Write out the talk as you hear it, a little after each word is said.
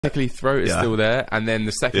tickly throat is still there, and then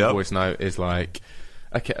the second voice note is like,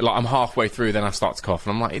 okay, like I'm halfway through, then I start to cough,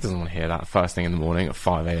 and I'm like, he doesn't want to hear that first thing in the morning at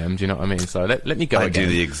 5 a.m. Do you know what I mean? So let me go. I do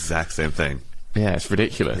the exact same thing. Yeah, it's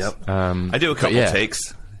ridiculous. Yep. I do a couple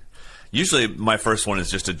takes. Usually, my first one is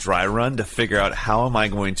just a dry run to figure out how am I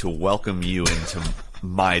going to welcome you into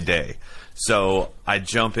my day. So I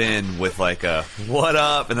jump in with like a "what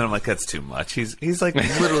up," and then I'm like, that's too much. He's like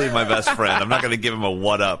literally my best friend. I'm not going to give him a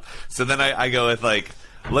 "what up." So then I go with like,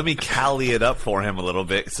 let me Cali it up for him a little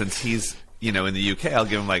bit, since he's in the UK. I'll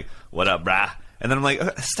give him like, "what up, brah," and then I'm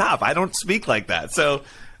like, stop, I don't speak like that. So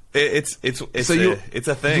it's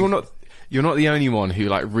a thing. You're not the only one who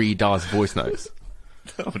like redoes voice notes.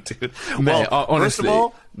 No, dude. Mate, well, honestly, first of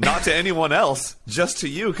all, not to anyone else, just to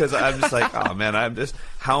you, because I'm just like, oh man,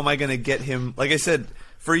 how am I going to get him? Like I said,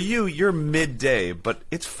 for you, you're midday, but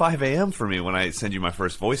it's 5 a.m. for me when I send you my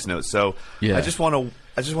first voice note. So I just want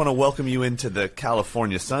to welcome you into the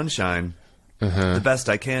California sunshine the best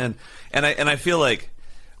I can, and I feel like,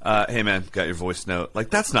 hey man, got your voice note? Like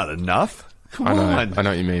that's not enough. Come on, I know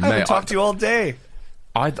what you mean. I haven't talked to you all day.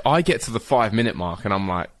 I get to the 5-minute mark and I'm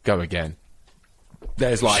like, go again.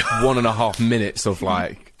 There's like 1.5 minutes of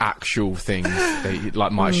like actual things that you,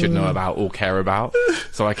 like Mike should know about or care about.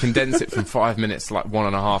 So I condense it from 5 minutes to like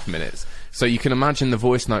 1.5 minutes. So you can imagine the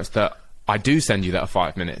voice notes that I do send you that are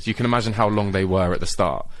 5 minutes. You can imagine how long they were at the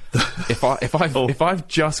start. If I've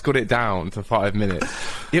just got it down to 5 minutes,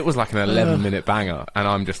 it was like an 11-minute banger, and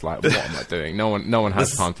I'm just like, what am I doing? No one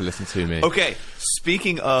has time to listen to me. Okay,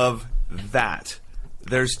 speaking of that.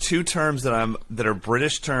 There's two terms that are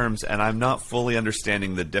British terms, and I'm not fully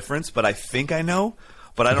understanding the difference, but I think I know,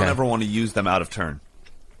 but I don't ever want to use them out of turn.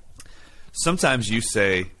 Sometimes you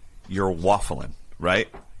say you're waffling, right?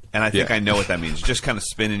 And I think I know what that means. You're just kind of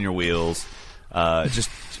spinning your wheels. You're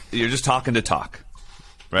just talking to talk,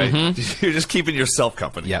 right? You're just keeping yourself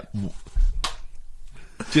company. Yep.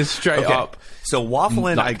 Just straight up. So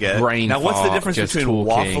waffling, like I get. Now, what's the difference between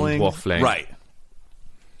waffling? Right.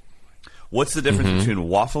 What's the difference between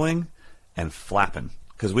waffling and flapping?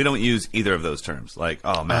 Because we don't use either of those terms. Like,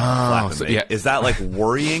 oh man, flapping. So, is that like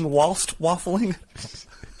worrying whilst waffling?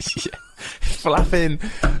 Flapping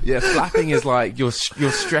is like you're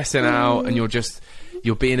stressing out and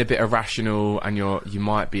you're being a bit irrational, and you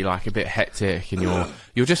might be like a bit hectic, and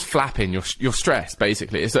you're just flapping. You're stressed,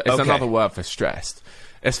 basically. It's another word for stressed.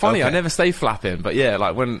 It's funny, I never say flapping, but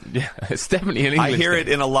it's definitely an English I hear thing. it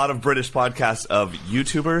in a lot of British podcasts of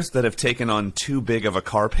YouTubers that have taken on too big of a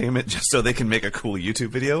car payment just so they can make a cool YouTube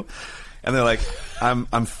video. And they're like, I'm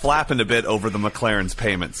flapping a bit over the McLaren's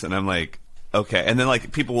payments. And I'm like, okay. And then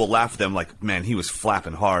like people will laugh at them like, man, he was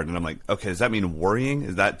flapping hard. And I'm like, okay, does that mean worrying?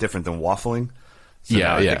 Is that different than waffling? So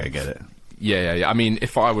I think I get it. Yeah. I mean,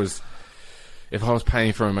 if I was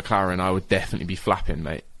paying for a McLaren, I would definitely be flapping,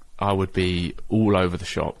 mate. I would be all over the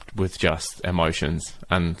shop with just emotions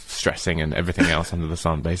and stressing and everything else under the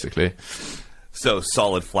sun, basically. So,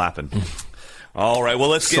 solid flapping. All right, well,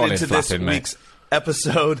 let's get into this week's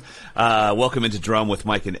episode. Welcome into Drum with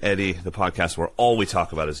Mike and Eddy, the podcast where all we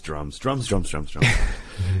talk about is drums. Drums.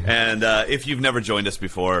 And if you've never joined us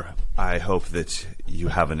before, I hope that you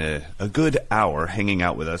have a good hour hanging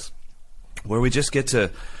out with us, where we just get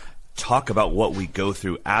to talk about what we go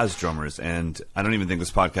through as drummers. And I don't even think this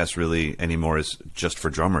podcast really anymore is just for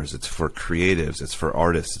drummers. It's for creatives, it's for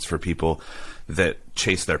artists, it's for people that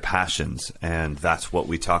chase their passions, and that's what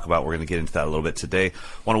we talk about. We're going to get into that a little bit today.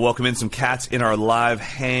 Want to welcome in some cats in our live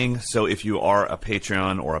hang. So if you are a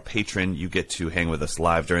Patreon or a patron, you get to hang with us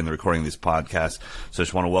live during the recording of these podcasts. So I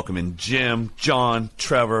just want to welcome in Jim, John,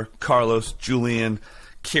 Trevor, Carlos, Julian,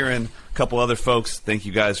 Kieran, a couple other folks. Thank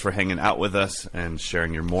you guys for hanging out with us and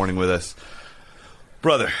sharing your morning with us.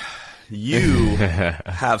 Brother, you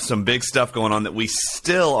have some big stuff going on that we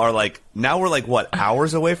still are like, now we're like, what,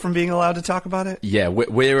 hours away from being allowed to talk about it? Yeah,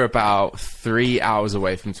 we're about 3 hours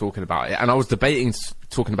away from talking about it. And I was debating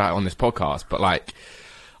talking about it on this podcast, but like,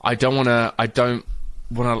 I don't want to,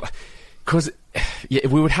 because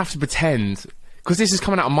we would have to pretend, because this is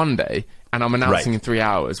coming out on Monday, and I'm announcing in 3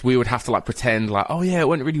 hours, we would have to like pretend like, oh yeah, it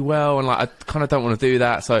went really well, and like I kind of don't want to do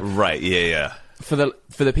that. So for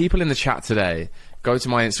the people in the chat today, go to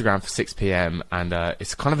my Instagram for 6 p.m. and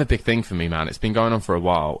it's kind of a big thing for me, man. It's been going on for a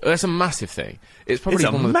while. It's a massive thing. It's probably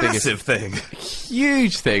one of the biggest thing.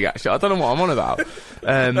 Huge thing, actually. I don't know what I'm on about.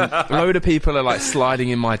 A load of people are like sliding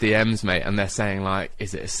in my DMs, mate, and they're saying like,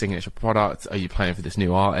 is it a signature product? Are you playing for this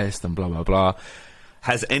new artist? And blah blah blah.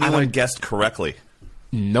 Has anyone guessed correctly?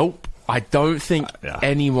 Nope. I don't think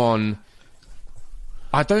anyone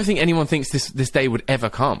thinks this day would ever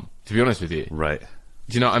come, to be honest with you. Right.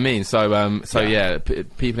 Do you know what I mean? So,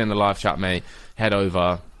 people in the live chat may head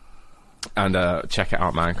over And check it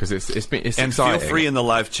out, man, because it's and exciting. Feel free in the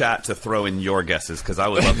live chat to throw in your guesses, because I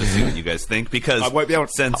would love to see what you guys think. Because I won't be able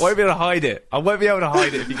to hide it. I won't be able to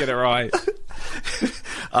hide it if you get it right.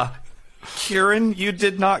 Kieran, you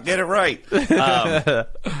did not get it right.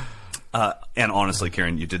 And honestly,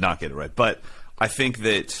 Kieran, you did not get it right. But I think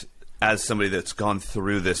that as somebody that's gone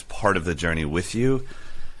through this part of the journey with you,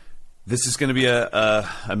 this is going to be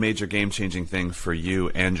a major game-changing thing for you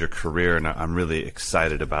and your career, and I'm really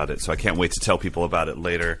excited about it. So I can't wait to tell people about it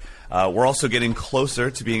later. We're also getting closer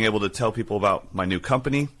to being able to tell people about my new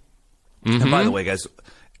company. And by the way, guys,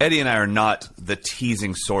 Eddy and I are not the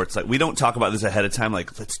teasing sorts. Like, we don't talk about this ahead of time,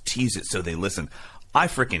 like, let's tease it so they listen. I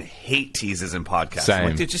freaking hate teases in podcasts. Same. I'm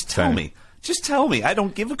like, dude, just tell me. Just tell me. I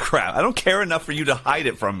don't give a crap. I don't care enough for you to hide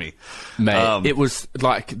it from me. Mate, it was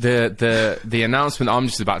like the announcement I'm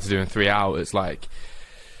just about to do in 3 hours, like,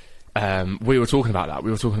 we were talking about that. We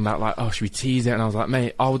were talking about, like, oh, should we tease it? And I was like,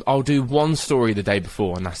 mate, I'll do one story the day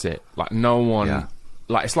before and that's it. Like, no one...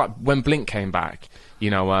 Like, it's like when Blink came back, you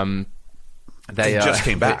know, they just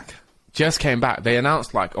came back. Just came back. They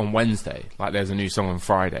announced, like, on Wednesday, like, there's a new song on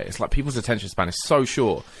Friday. It's like people's attention span is so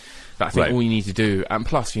short that I think all you need to do, and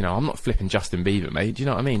plus, you know, I'm not flipping Justin Bieber, mate. Do you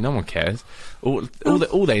know what I mean? No one cares. All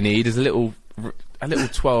they need is a little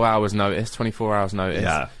 12 hours notice, 24 hours notice.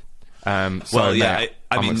 Yeah. So,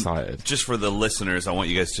 I'm excited. Just for the listeners, I want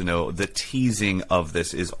you guys to know the teasing of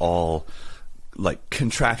this is all, like,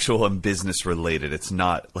 contractual and business related. It's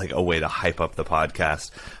not like a way to hype up the podcast,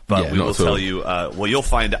 but we will tell you. Well, you'll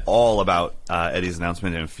find all about Eddy's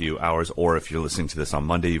announcement in a few hours, or if you're listening to this on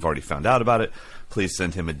Monday, you've already found out about it. Please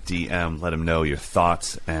send him a DM. Let him know your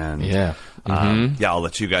thoughts, and I'll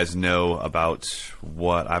let you guys know about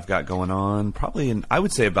what I've got going on. Probably in, I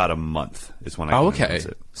would say, about a month is when I can announce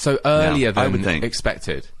it. So earlier than I would think.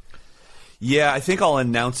 expected. Yeah, I think I'll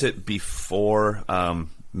announce it before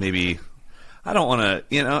maybe. I don't want to,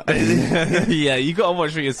 you know. Yeah, you got to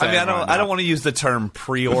watch what you're saying. I mean, I don't want to use the term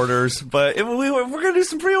pre-orders, but if we're going to do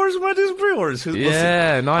some pre-orders, we're going to do some pre-orders.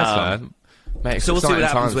 Nice, man. Mate, so we'll see what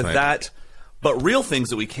happens with that. But real things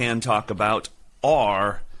that we can talk about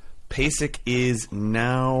are PASIC is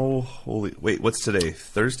now... what's today?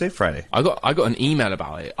 Thursday? Friday? I got an email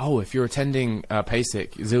about it. Oh, if you're attending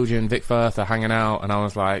PASIC, Zildjian, Vic Firth are hanging out, and I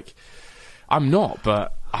was like, I'm not,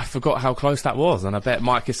 but... I forgot how close that was, and I bet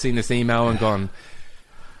Mike has seen this email and gone,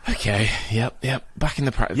 okay, yep, back in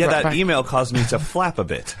the practice. Yeah, that email caused me to flap a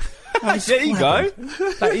bit. There you go.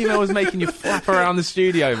 That email was making you flap around the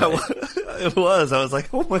studio, mate. It was. I was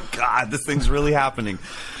like, oh my God, this thing's really happening.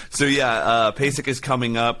 So yeah, PASIC is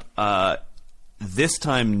coming up this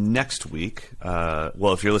time next week.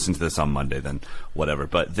 Well, if you're listening to this on Monday, then whatever.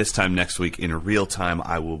 But this time next week, in real time,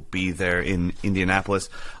 I will be there in Indianapolis.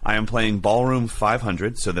 I am playing Ballroom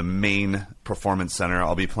 500, so the main performance center.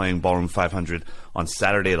 I'll be playing Ballroom 500 on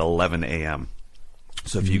Saturday at 11 a.m.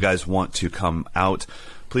 So if you guys want to come out,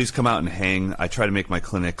 please come out and hang. I try to make my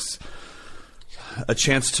clinics a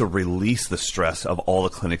chance to release the stress of all the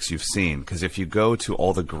clinics you've seen, because if you go to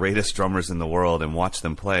all the greatest drummers in the world and watch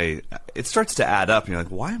them play, it starts to add up. You're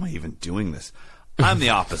like, why am I even doing this? I'm the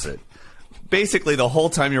opposite. Basically, the whole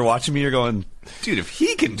time you're watching me, you're going, dude, if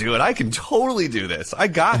he can do it, I can totally do this. I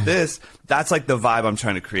got this. That's like the vibe I'm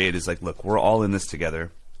trying to create, is like, look, we're all in this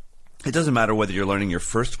together. It doesn't matter whether you're learning your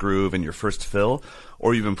first groove and your first fill,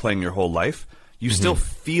 or you've been playing your whole life. You still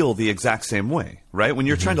feel the exact same way, right? When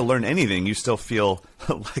you're trying to learn anything, you still feel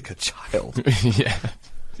like a child.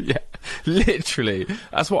 Yeah, literally.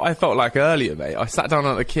 That's what I felt like earlier, mate. I sat down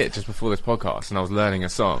on the kit just before this podcast, and I was learning a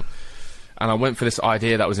song, and I went for this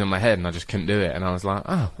idea that was in my head, and I just couldn't do it. And I was like,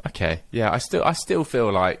 oh, okay, yeah. I still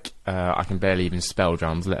feel like I can barely even spell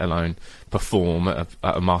drums, let alone perform at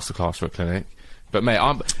a masterclass for a clinic. But mate,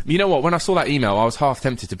 you know what? When I saw that email, I was half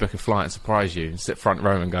tempted to book a flight and surprise you and sit front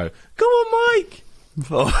row and go, "Come on, Mike!"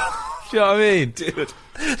 Oh. Do you know what I mean, dude?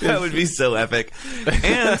 That would be so epic.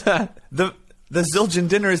 And the Zildjian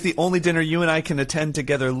dinner is the only dinner you and I can attend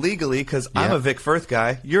together legally, because I'm a Vic Firth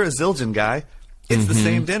guy, you're a Zildjian guy. It's the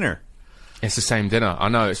same dinner. It's the same dinner. I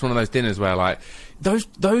know. It's one of those dinners where, like,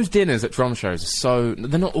 those dinners at drum shows are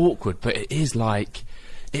they're not awkward, but it is like.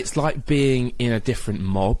 It's like being in a different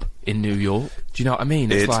mob in New York. Do you know what I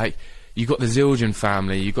mean? It's like, you got the Zildjian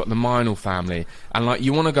family, you got the Meinl family, and like,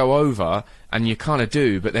 you want to go over, and you kind of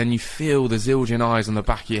do, but then you feel the Zildjian eyes on the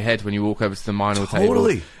back of your head when you walk over to the Meinl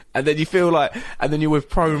table. And then you feel like, and then you're with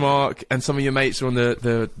Promark, and some of your mates are on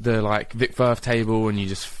the like Vic Firth table, and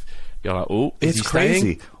you're like, oh, is he crazy.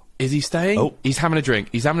 Staying? Is he staying? Oh. He's having a drink.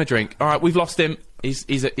 He's having a drink. All right, we've lost him. He's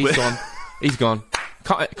gone. He's gone.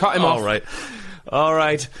 Cut him off. All right. All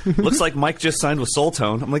right. Looks like Mike just signed with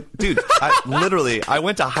Soultone. I'm like, dude, I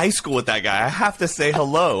went to high school with that guy. I have to say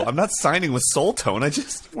hello. I'm not signing with Soultone. I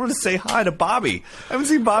just want to say hi to Bobby. I haven't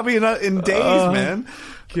seen Bobby in days, man.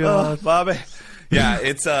 God. Bobby. Yeah,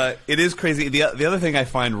 it is crazy. The other thing I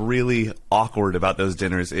find really awkward about those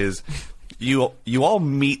dinners is you all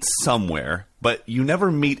meet somewhere, but you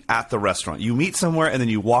never meet at the restaurant. You meet somewhere and then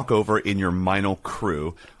you walk over in your Meinl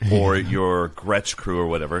crew or your Gretsch crew or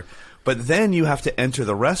whatever. But then you have to enter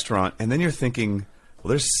the restaurant and then you're thinking, well,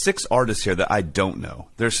 there's 6 artists here that I don't know.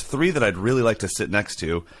 There's 3 that I'd really like to sit next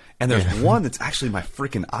to. And there's one that's actually my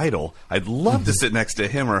freaking idol. I'd love to sit next to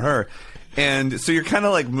him or her. And so you're kind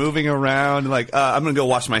of like moving around, like, I'm going to go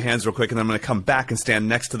wash my hands real quick, and then I'm going to come back and stand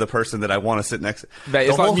next to the person that I want to sit next to. Mate,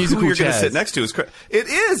 it's like musical who you're chairs. going to sit next to is it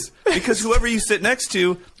is, because whoever you sit next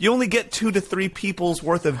to, you only get 2 to 3 people's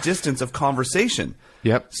worth of distance of conversation.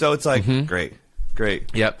 Yep. So it's like, great.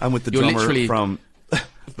 Yep. I'm with the drummer from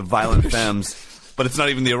the Violent Femmes. But it's not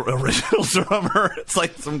even the original drummer. It's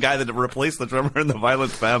like some guy that replaced the drummer in the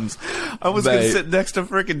Violent Femmes. I was going to sit next to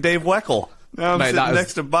freaking Dave Weckl. Now I'm sitting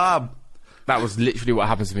next to Bob. That was literally what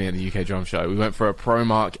happened to me at the UK Drum Show. We went for a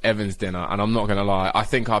Promark Evans dinner, and I'm not going to lie, I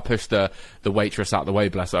think I pushed the waitress out the way,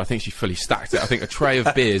 bless her. I think she fully stacked it. I think a tray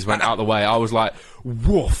of beers went out the way. I was like,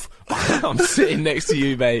 woof, I'm sitting next to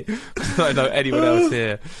you, mate. I don't know anyone else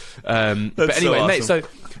here. But anyway, so awesome. Mate,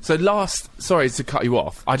 so sorry to cut you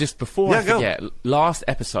off. Before I forget, last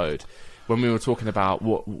episode, when we were talking about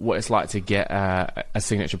what it's like to get a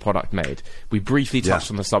signature product made, we briefly touched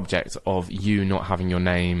on the subject of you not having your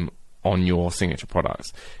name on your signature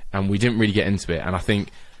products, and we didn't really get into it. And I think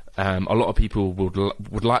a lot of people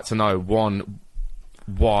would like to know, one,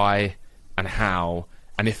 why and how,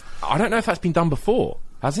 and if I don't know if that's been done before.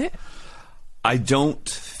 Has it? I don't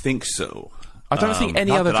think so. I don't think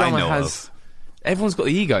any other drummer has. Everyone's got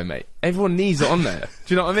the ego, mate. Everyone needs it on there.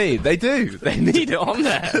 Do you know what I mean? They do. They need it on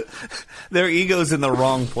there. Their ego's in the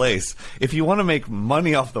wrong place. If you want to make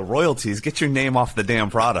money off the royalties, get your name off the damn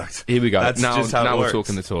product. Here we go. That's just how it works. We're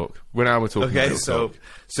talking the talk. Now we're talking the talk.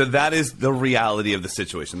 So that is the reality of the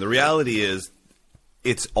situation. The reality is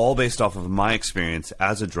it's all based off of my experience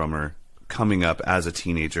as a drummer coming up as a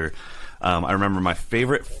teenager. I remember my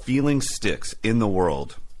favorite feeling sticks in the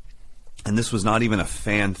world. And this was not even a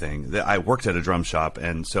fan thing. I worked at a drum shop,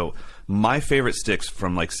 and so my favorite sticks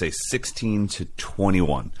from, like, say, 16 to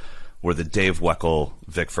 21 were the Dave Weckl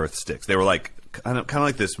Vic Firth sticks. They were like kind of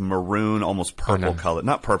like this maroon, almost purple color.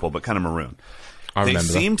 Not purple, but kind of maroon. They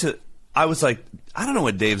seemed to. I was like, I don't know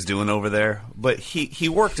what Dave's doing over there, but he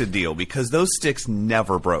worked a deal because those sticks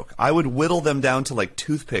never broke. I would whittle them down to like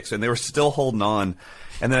toothpicks, and they were still holding on.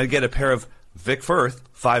 And then I'd get a pair of Vic Firth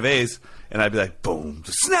 5As, and I'd be like, boom,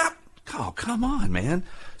 snap. Oh, come on, man.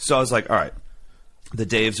 So I was like, all right, the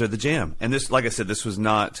Daves are the jam. And this, like I said, this was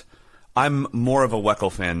not... I'm more of a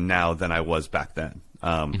Weckl fan now than I was back then.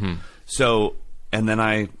 So, and then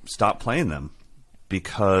I stopped playing them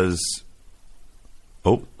because...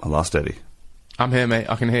 Oh, I lost Eddy. I'm here, mate.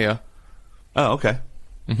 I can hear you. Oh, okay.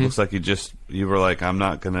 Looks like you were like, I'm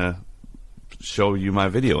not going to show you my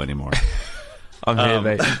video anymore. I'm here,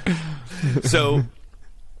 mate.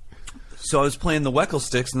 So I was playing the Weckl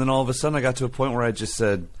sticks, and then all of a sudden I got to a point where I just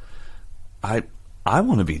said, I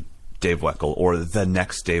want to be Dave Weckl or the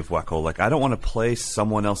next Dave Weckl. Like, I don't want to play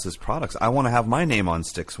someone else's products. I want to have my name on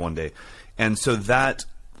sticks one day. And so that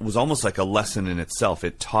was almost like a lesson in itself.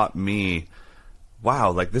 It taught me,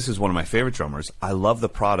 wow, like, this is one of my favorite drummers. I love the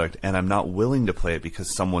product, and I'm not willing to play it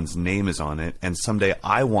because someone's name is on it. And someday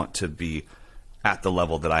I want to be at the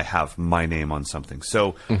level that I have my name on something.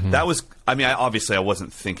 So that was, I mean, obviously I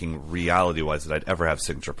wasn't thinking reality-wise that I'd ever have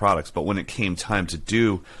signature products, but when it came time to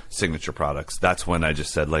do signature products, that's when I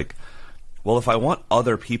just said, like, well, if I want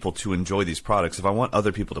other people to enjoy these products, if I want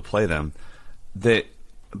other people to play them, that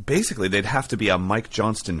basically they'd have to be a Mike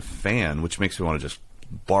Johnston fan, which makes me want to just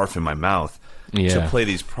barf in my mouth, to play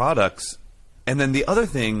these products. And then the other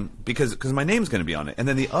thing, because my name's going to be on it, and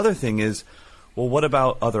then the other thing is, well, what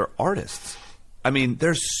about other artists? I mean,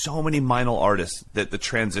 there's so many Meinl artists that the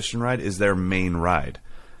transition ride is their main ride.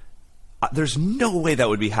 There's no way that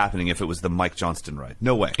would be happening if it was the Mike Johnston ride.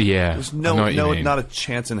 No way. Yeah. There's not a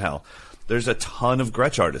chance in hell. There's a ton of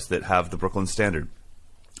Gretsch artists that have the Brooklyn Standard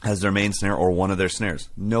as their main snare or one of their snares.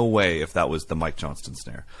 No way if that was the Mike Johnston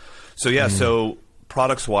snare. So yeah, so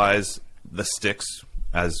products-wise, the sticks,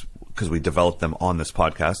 because we developed them on this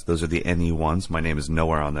podcast, those are the NE ones. My name is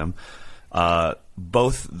nowhere on them.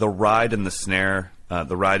 Both the ride and the snare,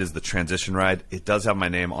 the ride is the transition ride. It does have my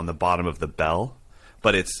name on the bottom of the bell,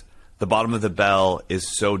 but it's the bottom of the bell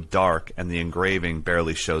is so dark and the engraving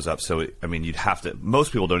barely shows up. So, you'd have to...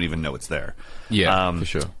 Most people don't even know it's there. Yeah, for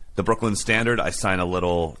sure. The Brooklyn Standard, I sign a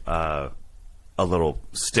little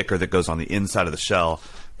sticker that goes on the inside of the shell,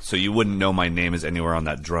 so you wouldn't know my name is anywhere on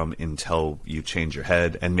that drum until you change your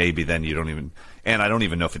head, and maybe then you don't even... And I don't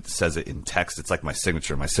even know if it says it in text. It's like my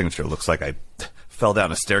signature. My signature looks like I fell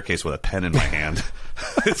down a staircase with a pen in my hand.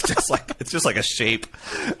 It's just like a shape.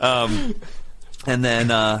 And then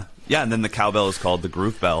the cowbell is called the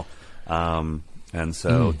groove bell. And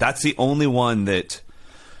so that's the only one that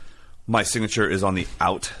my signature is on the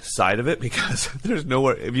outside of it, because there's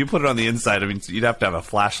nowhere. If you put it on the inside, you'd have to have a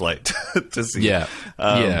flashlight to see. Yeah.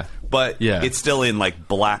 But it's still in like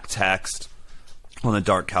black text on the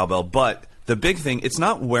dark cowbell. But the big thing, it's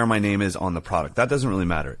not where my name is on the product. That doesn't really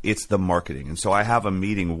matter. It's the marketing. And so I have a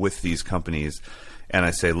meeting with these companies, and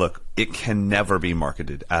I say, look, it can never be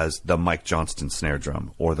marketed as the Mike Johnston snare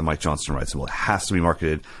drum or the Mike Johnston ride cymbal. It has to be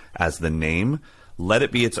marketed as the name. Let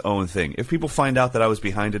it be its own thing. If people find out that I was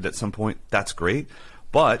behind it at some point, that's great.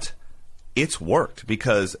 But it's worked,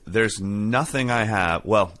 because there's nothing I have.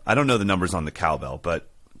 Well, I don't know the numbers on the cowbell, but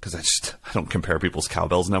because I don't compare people's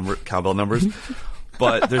cowbell numbers.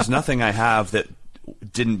 But there's nothing I have that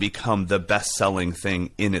didn't become the best-selling thing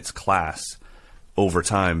in its class over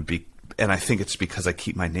time. And I think it's because I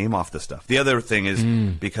keep my name off the stuff. The other thing is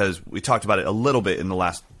because we talked about it a little bit in the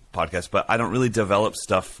last podcast, but I don't really develop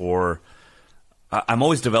stuff for... I'm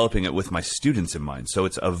always developing it with my students in mind. So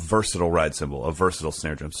it's a versatile ride cymbal, a versatile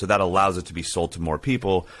snare drum. So that allows it to be sold to more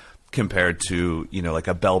people compared to, like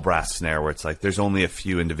a bell brass snare where it's like there's only a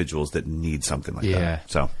few individuals that need something like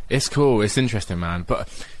that. So it's cool. It's interesting, man. But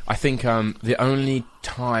I think the only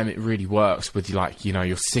time it really works with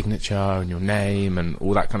your signature and your name and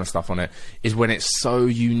all that kind of stuff on it is when it's so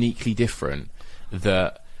uniquely different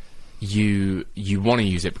that you want to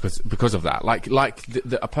use it because of that. Like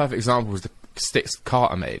a perfect example was the sticks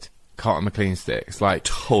Carter McLean sticks. Like,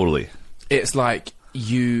 totally. It's like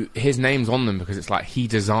his name's on them because it's like he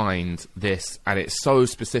designed this, and it's so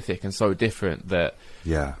specific and so different that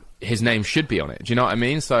his name should be on it. Do you know what I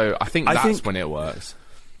mean? So I think that's when it works.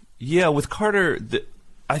 Yeah, with Carter,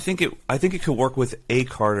 I think it could work with a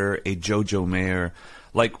Carter, a Jojo Mayer.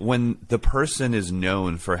 Like when the person is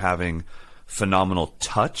known for having phenomenal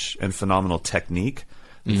touch and phenomenal technique,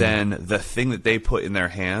 then the thing that they put in their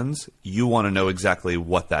hands, you want to know exactly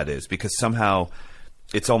what that is, because somehow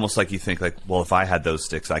it's almost like you think like, well, if I had those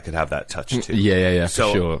sticks, I could have that touch too. Yeah,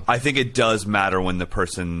 so for sure. I think it does matter when the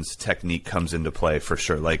person's technique comes into play, for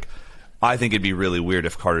sure. Like, I think it'd be really weird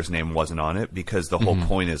if Carter's name wasn't on it, because the whole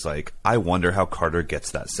point is like, I wonder how Carter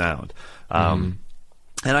gets that sound. And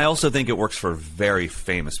I also think it works for very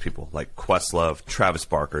famous people like Questlove, Travis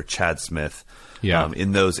Barker, Chad Smith. Yeah.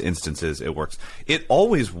 In those instances, it works. It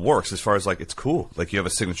always works as far as like, it's cool. Like, you have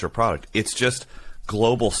a signature product. It's just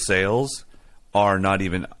global sales are not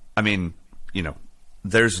even,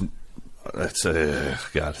 there's, that's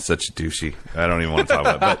God, such douchey. I don't even want to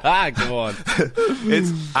talk about it. But come on.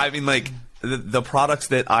 The products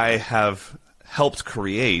that I have helped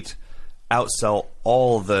create outsell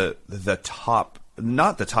all the top,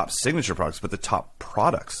 not the top signature products, but the top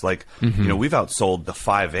products. Like, we've outsold the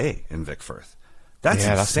 5A in Vic Firth. That's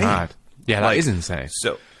insane. That's mad. Yeah, that is insane.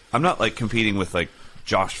 So I'm not like competing with like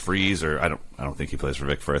Josh Freeze, or I don't think he plays for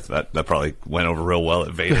Vic Firth. That probably went over real well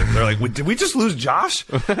at Vader. They're like, did we just lose Josh?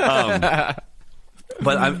 But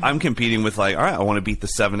I'm competing with like, all right, I want to beat the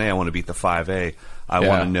 7A, I want to beat the 5A. I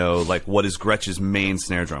want to know like, what is Gretsch's main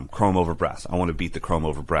snare drum? Chrome over brass. I want to beat the chrome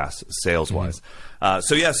over brass sales wise.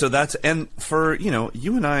 So that's, and for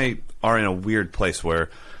you and I are in a weird place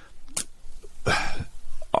where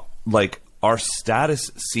like, our status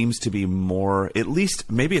seems to be more, at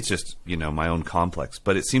least, maybe it's just, my own complex,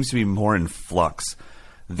 but it seems to be more in flux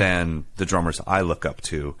than the drummers I look up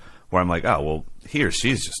to, where I'm like, oh, well, he or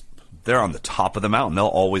she's just, they're on the top of the mountain. They'll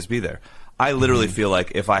always be there. I literally feel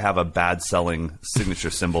like if I have a bad selling signature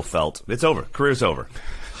cymbal felt, it's over. Career's over.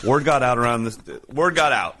 Word got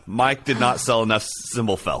out. Mike did not sell enough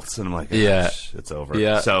cymbal felts. And I'm like, it's over.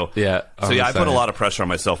 Yeah. So I put a lot of pressure on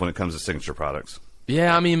myself when it comes to signature products.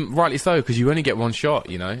 Yeah, rightly so, because you only get one shot,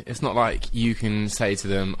 It's not like you can say to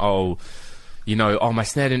them, my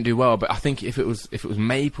snare didn't do well, but I think if it was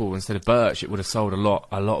maple instead of birch, it would have sold a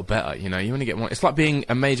lot better, You only get one. It's like being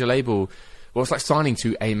a major label. Well, it's like signing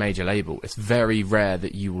to a major label. It's very rare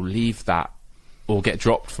that you will leave that or get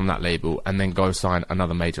dropped from that label and then go sign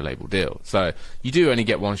another major label deal. So you do only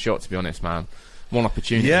get one shot, to be honest, man. One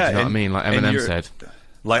opportunity, you know what I mean? Like Eminem said.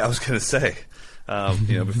 Like I was going to say,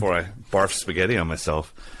 before I barf spaghetti on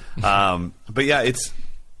myself. But yeah,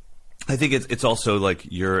 I think it's also like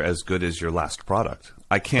you're as good as your last product.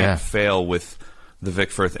 I can't fail with the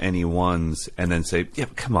Vic Firth NE1s and then say, yeah,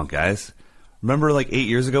 come on, guys. Remember like 8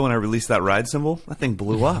 years ago when I released that ride cymbal? That thing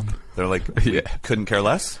blew up. They're like, couldn't care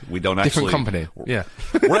less. We don't actually... Different company. Yeah.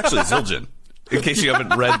 We're actually Zildjian. In case you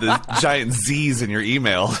haven't read the giant Z's in your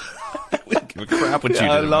email. We don't give a crap what you do.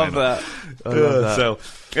 I love that. So,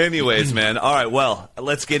 anyways, man. All right, well,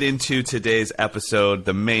 let's get into today's episode,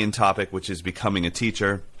 the main topic, which is becoming a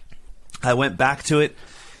teacher. I went back to it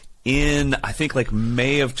in, I think, like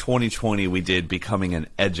May of 2020, we did Becoming an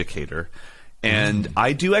Educator. And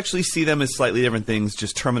I do actually see them as slightly different things,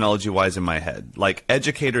 just terminology-wise in my head. Like,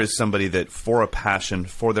 educator is somebody that, for a passion,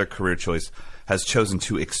 for their career choice, has chosen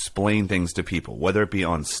to explain things to people, whether it be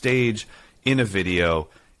on stage, in a video,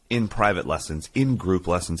 in private lessons, in group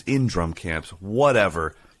lessons, in drum camps,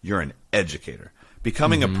 whatever. You're an educator.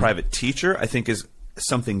 Becoming a private teacher, I think, is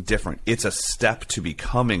something different. It's a step to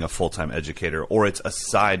becoming a full-time educator, or it's a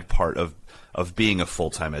side part of being a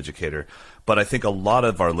full-time educator. But I think a lot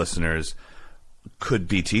of our listeners could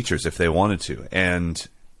be teachers if they wanted to. And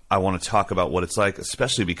I want to talk about what it's like,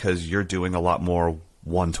 especially because you're doing a lot more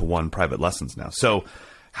one-to-one private lessons now. So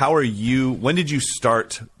when did you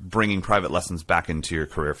start bringing private lessons back into your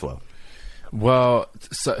career flow? Well,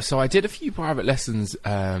 so I did a few private lessons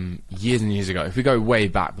years and years ago. If we go way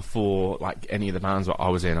back before like any of the bands that I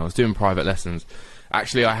was in, I was doing private lessons.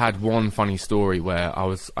 Actually, I had one funny story where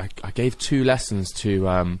I gave two lessons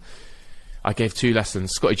to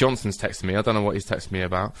Scotty Johnson's texting me. I don't know what he's texting me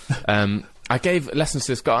about. I gave lessons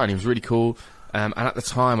to this guy and he was really cool. And at the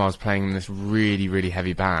time I was playing in this really, really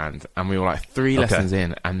heavy band and we were like 3 lessons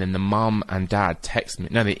in, and then the mum and dad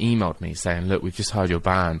they emailed me saying, look, we've just heard your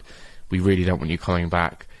band. We really don't want you coming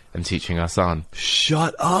back and teaching our son.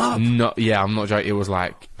 Shut up. I'm not joking. It was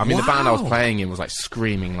like, I mean, the band I was playing in was like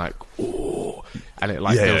screaming like, oh, and it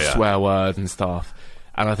like, there were swear words and stuff.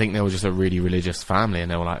 And I think they were just a really religious family,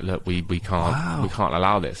 and they were like, "Look, we can't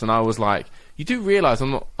allow this." And I was like, "You do realise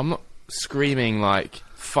I'm not screaming like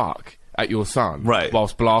fuck at your son, right?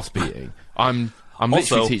 Whilst blast beating. I'm also,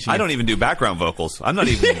 literally teaching. I don't even do background vocals. I'm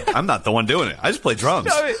not the one doing it. I just play drums."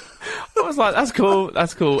 I was like,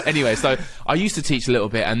 "That's cool." Anyway, so I used to teach a little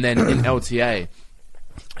bit, and then in LTA.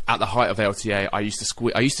 At the height of LTA, I used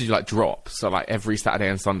to do like drops. So like every Saturday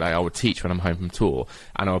and Sunday, I would teach when I'm home from tour,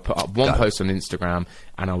 and I would put up one post on Instagram,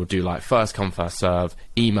 and I would do like first come, first serve.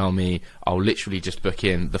 Email me. I'll literally just book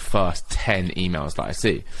in the first 10 emails that I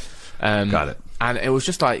see. Got it. And it was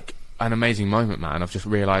just like an amazing moment, man, of just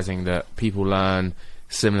realizing that people learn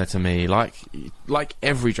similar to me, like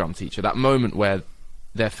every drum teacher. That moment where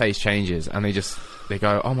their face changes and they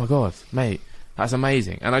go, "Oh my god, mate, that's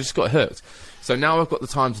amazing," and I just got hooked. So now I've got the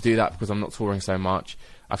time to do that because I'm not touring so much.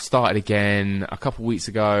 I've started again a couple of weeks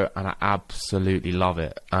ago, and I absolutely love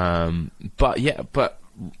it. But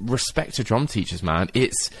respect to drum teachers, man.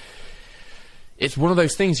 It's one of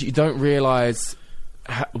those things you don't realise.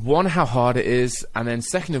 One, how hard it is, and then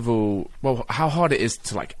second of all, well, how hard it is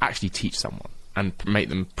to like actually teach someone and make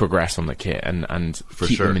them progress on the kit and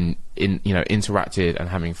keep them in interacted and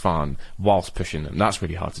having fun whilst pushing them. That's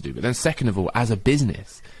really hard to do. But then second of all, as a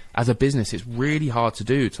business, it's really hard to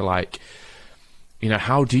do to like,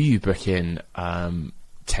 how do you book in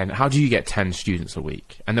 10? How do you get 10 students a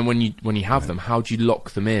week? And then when you have them, how do you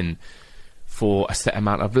lock them in for a set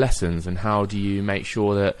amount of lessons? And how do you make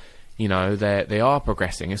sure that they are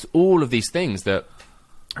progressing? It's all of these things that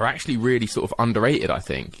are actually really sort of underrated, I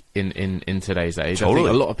think, in today's age. Totally. I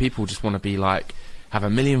think a lot of people just want to be like, have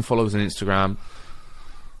 1 million followers on Instagram,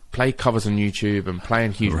 play covers on YouTube and play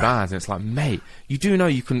in huge bands, and it's like, mate, you do know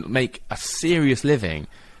you can make a serious living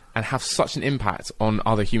and have such an impact on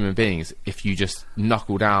other human beings if you just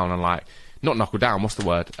knuckle down and like, not knuckle down, what's the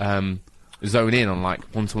word? Zone in on like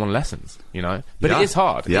one-to-one lessons, But it is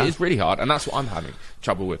hard. It is really hard, and that's what I'm having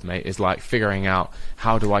trouble with, mate, is like figuring out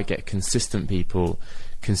how do I get consistent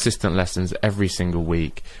lessons every single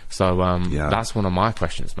week. So that's one of my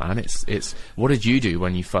questions, man. It's what did you do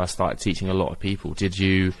when you first started teaching a lot of people? Did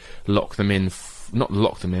you lock them in, not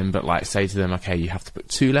lock them in, but like say to them, okay, you have to put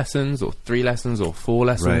 2 lessons or 3 lessons or 4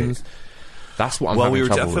 lessons? Right. That's what I'm having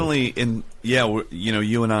trouble with. Well, we were definitely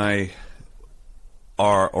you and I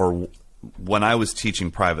are, or when I was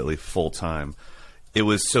teaching privately full time, it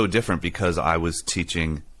was so different because I was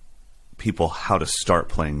teaching people how to start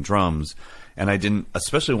playing drums. And I didn't,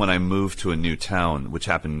 especially when I moved to a new town, which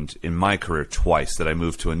happened in my career twice, that I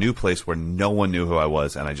moved to a new place where no one knew who I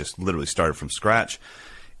was, and I just literally started from scratch.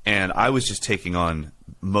 And I was just taking on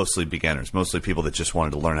mostly beginners, mostly people that just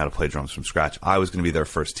wanted to learn how to play drums from scratch. I was going to be their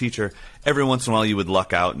first teacher. Every once in a while, you would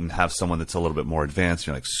luck out and have someone that's a little bit more advanced.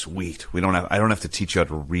 You're like, sweet, I don't have to teach you how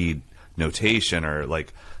to read notation or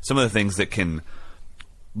like some of the things that can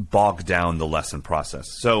bog down the lesson process.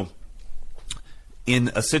 So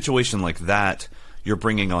in a situation like that, you're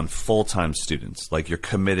bringing on full-time students. Like you're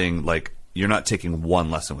committing, like you're not taking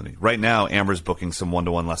one lesson with me. Right now, Amber's booking some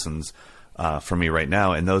one-to-one lessons for me right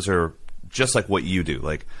now, and those are just like what you do.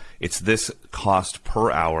 Like it's this cost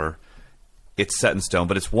per hour. It's set in stone,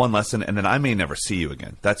 but it's one lesson, and then I may never see you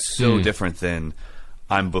again. That's so different than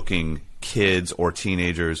I'm booking kids or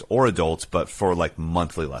teenagers or adults, but for like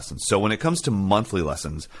monthly lessons. So when it comes to monthly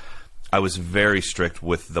lessons, I was very strict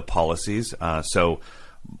with the policies. So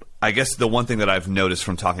I guess the one thing that I've noticed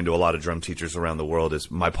from talking to a lot of drum teachers around the world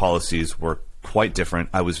is my policies were quite different.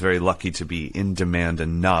 I was very lucky to be in demand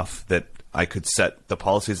enough that I could set the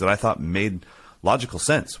policies that I thought made logical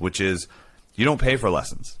sense, which is you don't pay for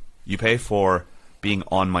lessons. You pay for being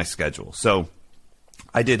on my schedule. So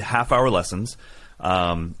I did half-hour lessons,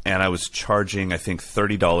 and I was charging, I think,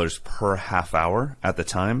 $30 per half hour at the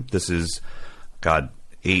time. This is,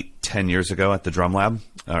 10 years ago at the Drum Lab,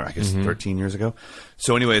 or I guess 13 years ago.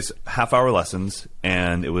 So anyways, half-hour lessons,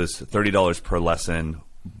 and it was $30 per lesson,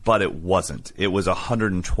 but it wasn't. It was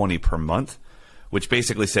 $120 per month, which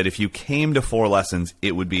basically said if you came to 4 lessons,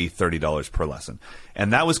 it would be $30 per lesson.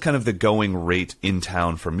 And that was kind of the going rate in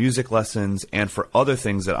town for music lessons and for other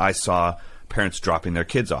things that I saw parents dropping their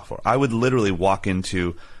kids off for. I would literally walk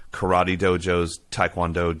into karate dojos,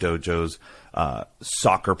 taekwondo dojos,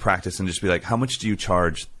 soccer practice, and just be like, how much do you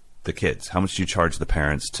charge the kids? How much do you charge the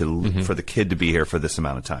parents for the kid to be here for this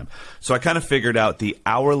amount of time? So I kind of figured out the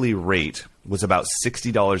hourly rate was about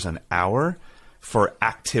 $60 an hour for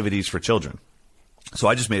activities for children. So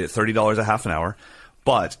I just made it $30 a half an hour.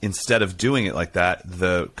 But instead of doing it like that,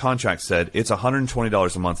 the contract said it's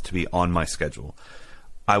 $120 a month to be on my schedule.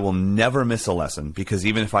 I will never miss a lesson because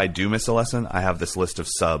even if I do miss a lesson, I have this list of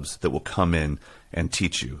subs that will come in and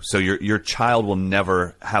teach you. So your child will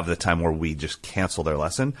never have the time where we just cancel their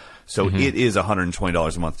lesson. So it is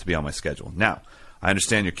 $120 a month to be on my schedule. Now, I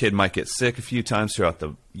understand your kid might get sick a few times throughout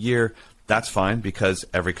the year. That's fine because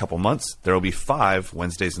every couple months there will be 5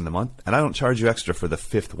 Wednesdays in the month, and I don't charge you extra for the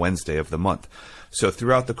 5th Wednesday of the month. So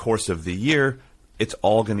throughout the course of the year, it's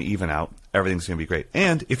all going to even out. Everything's going to be great.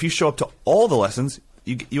 And if you show up to all the lessons,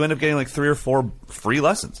 you end up getting like 3 or 4 free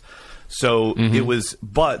lessons. So it was,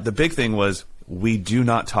 but the big thing was we do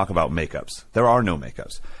not talk about makeups. There are no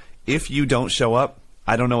makeups. If you don't show up,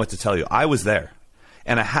 I don't know what to tell you. I was there.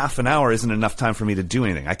 And a half an hour isn't enough time for me to do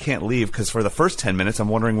anything. I can't leave because for the first 10 minutes, I'm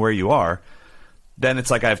wondering where you are. Then it's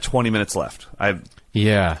like I have 20 minutes left.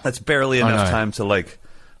 That's barely enough time to like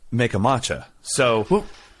make a matcha. So,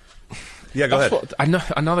 yeah, go ahead.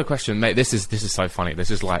 Another question, mate. This is so funny. This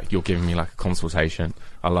is like you're giving me like a consultation.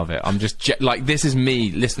 I love it. I'm just like this is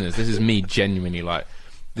me, listeners. This is me genuinely like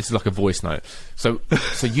this is like a voice note. So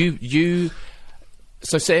you.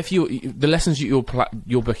 So say if the lessons you're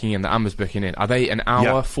booking in, that Amber's booking in, are they an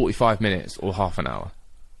hour, 45 minutes, or half an hour?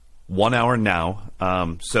 1 hour now.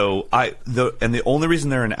 The only reason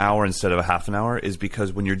they're an hour instead of a half an hour is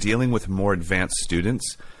because when you're dealing with more advanced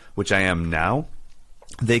students, which I am now,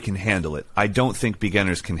 they can handle it. I don't think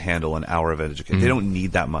beginners can handle an hour of education. They don't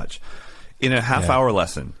need that much. In a half-hour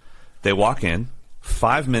lesson, they walk in.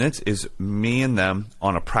 5 minutes is me and them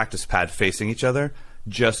on a practice pad facing each other,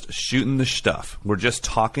 just shooting the stuff. We're just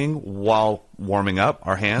talking while warming up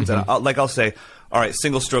our hands. And I'll say, all right,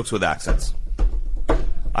 single strokes with accents.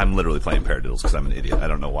 I'm literally playing paradiddles because I'm an idiot. I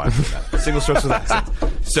don't know why I'm doing that. Single strokes with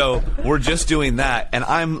accents. So we're just doing that. And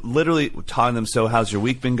I'm literally telling them, so how's your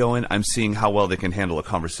week been going? I'm seeing how well they can handle a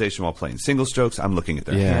conversation while playing single strokes. I'm looking at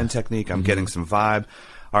their hand technique. I'm getting some vibe.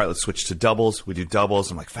 All right, let's switch to doubles. We do doubles.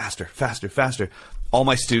 I'm like, faster, faster, faster. All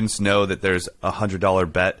my students know that there's a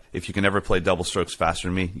 $100 bet. If you can ever play double strokes faster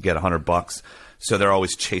than me, you get $100. So they're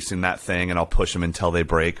always chasing that thing, and I'll push them until they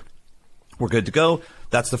break. We're good to go.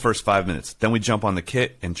 That's the first 5 minutes. Then we jump on the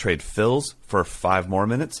kit and trade fills for 5 more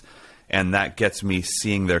minutes, and that gets me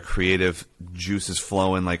seeing their creative juices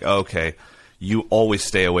flowing like, okay, you always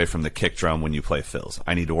stay away from the kick drum when you play fills.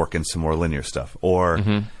 I need to work in some more linear stuff.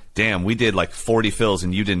 Or, damn, we did like 40 fills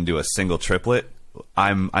and you didn't do a single triplet.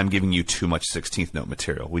 I'm giving you too much 16th note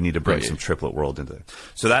material. We need to bring some triplet world into it.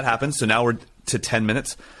 So that happens. So now we're to 10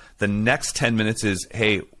 minutes. The next 10 minutes is,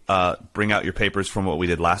 hey, bring out your papers from what we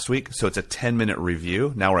did last week. So it's a 10-minute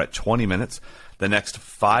review. Now we're at 20 minutes. The next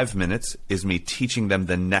 5 minutes is me teaching them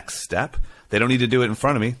the next step. They don't need to do it in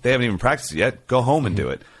front of me. They haven't even practiced it yet. Go home and do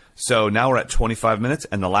it. So now we're at 25 minutes,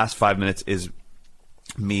 and the last 5 minutes is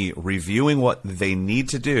me reviewing what they need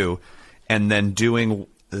to do and then doing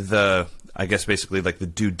the, I guess basically like the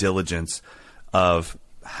due diligence of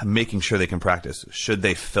making sure they can practice. Should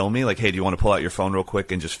they film me? Like, hey, do you want to pull out your phone real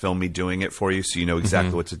quick and just film me doing it for you so you know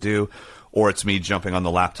exactly what to do? Or it's me jumping on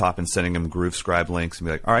the laptop and sending them GrooveScribe links and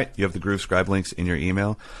be like, all right, you have the GrooveScribe links in your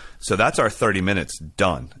email. So that's our 30 minutes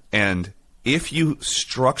done. And if you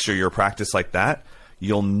structure your practice like that,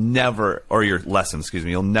 you'll never, or your lesson, excuse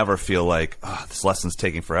me, you'll never feel like, oh, this lesson's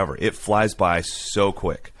taking forever. It flies by so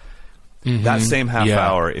quick. That same half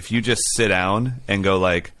hour, if you just sit down and go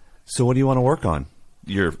like, so what do you want to work on?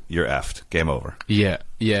 You're effed. Game over. Yeah.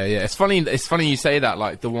 It's funny you say that,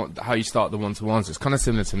 like how you start the one-to-ones. It's kind of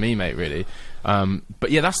similar to me, mate, really. But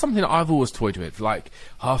yeah, that's something that I've always toyed with, like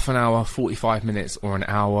half an hour, 45 minutes, or an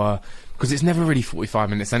hour. Because it's never really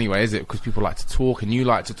 45 minutes anyway, is it? Because people like to talk and you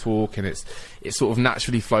like to talk, and it sort of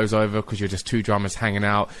naturally flows over because you're just two drummers hanging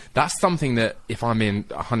out. That's something that, if I'm in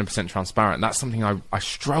 100% transparent, that's something I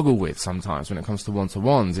struggle with sometimes when it comes to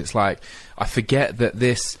one-to-ones. It's like, I forget that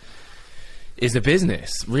this is a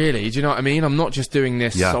business, really. Do you know what I mean? I'm not just doing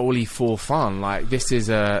this solely for fun. Like, this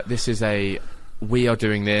is a we are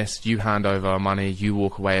doing this, you hand over money, you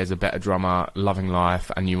walk away as a better drummer, loving life,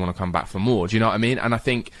 and you want to come back for more. Do you know what I mean? And I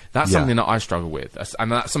think that's something that I struggle with.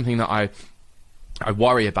 And that's something that I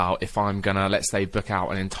worry about if I'm going to, let's say, book out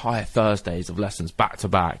an entire Thursdays of lessons back to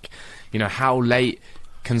back. You know, how late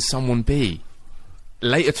can someone be?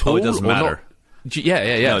 Late at all? Oh, it doesn't matter.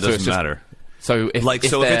 Yeah. No, it doesn't matter. So if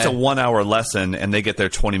it's a 1 hour lesson and they get there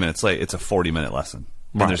 20 minutes late, it's a 40-minute lesson.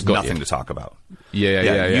 And there's nothing to talk about.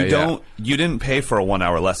 You didn't pay for a 1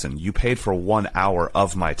 hour lesson. You paid for 1 hour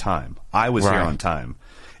of my time. I was here on time.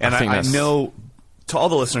 And I know, to all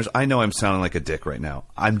the listeners, I know I'm sounding like a dick right now.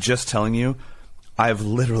 I'm just telling you, I've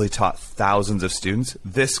literally taught thousands of students.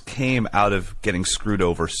 This came out of getting screwed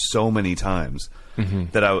over so many times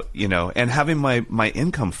that and having my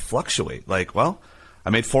income fluctuate. Like, well, I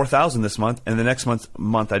made $4,000 this month, and the next month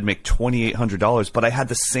I'd make $2,800, but I had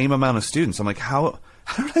the same amount of students. I'm like, how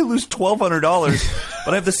did I lose $1,200,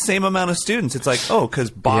 but I have the same amount of students? It's like, oh, because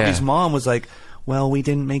Bobby's mom was like, well, we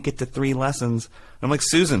didn't make it to 3 lessons. And I'm like,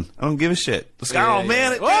 Susan, I don't give a shit. Damn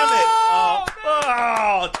it.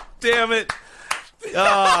 Oh, damn it.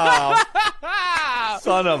 Oh,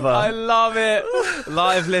 son of a... I love it.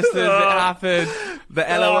 Live listeners, it happened. The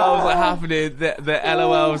LOLs are happening. The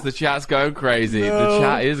LOLs, the chat's going crazy. The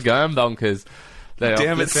chat is going bonkers.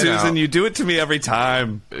 Damn it, Susan, you do it to me every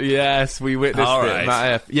time. Yes, we witnessed it,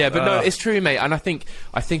 Matt F. Yeah, but no, it's true, mate. And I think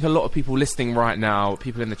a lot of people listening right now,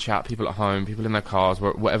 people in the chat, people at home, people in their cars,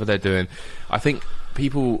 whatever they're doing, I think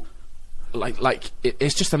people,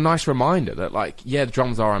 it's just a nice reminder that, like, yeah, the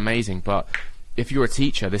drums are amazing, but if you're a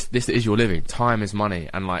teacher, this is your living. Time is money.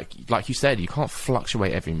 And like you said, you can't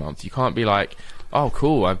fluctuate every month. You can't be like, oh,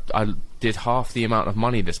 cool, I did half the amount of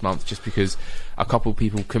money this month just because a couple of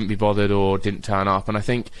people couldn't be bothered or didn't turn up. And I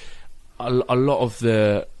think a lot of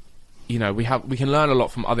the, we can learn a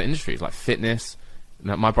lot from other industries like fitness.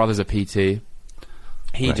 My brother's a PT.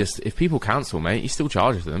 If people cancel, mate, he still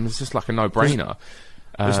charges them. It's just like a no-brainer.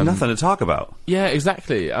 There's nothing to talk about. Yeah,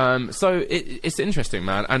 exactly. So it's interesting,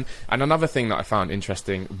 man. And another thing that I found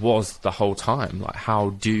interesting was the whole time. Like,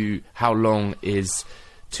 how long is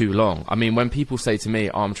too long? I mean, when people say to me,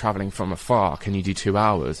 oh, I'm traveling from afar, can you do 2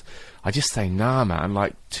 hours? I just say, nah, man,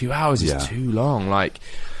 like 2 hours is too long. Like,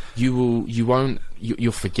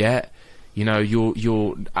 you'll forget,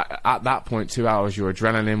 you're at that point, 2 hours, your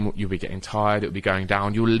adrenaline, you'll be getting tired, it'll be going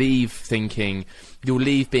down. You'll leave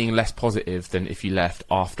being less positive than if you left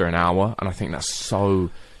after an hour. And I think that's so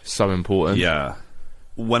important. Yeah.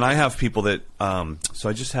 When I have people that, so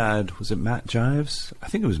I just had, was it Matt Jives? I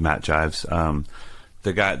think it was Matt Jives.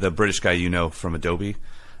 The British guy from Adobe.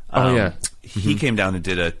 He came down and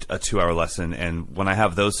did a 2 hour lesson, and when I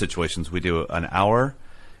have those situations, we do an hour,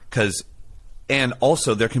 and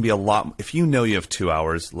also there can be a lot. If you have 2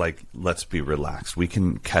 hours, like, let's be relaxed. We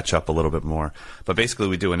can catch up a little bit more. But basically,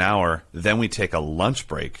 we do an hour, then we take a lunch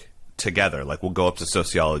break together. Like, we'll go up to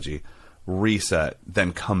sociology, reset,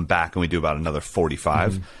 then come back, and we do about another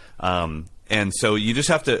 45. And so you just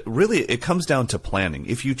have to really. It comes down to planning.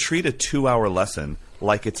 If you treat a 2 hour lesson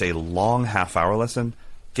like it's a long half-hour lesson,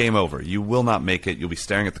 game over. You will not make it. You'll be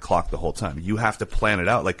staring at the clock the whole time. You have to plan it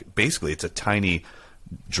out. Like, basically, it's a tiny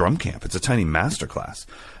drum camp. It's a tiny masterclass.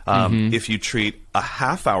 If you treat a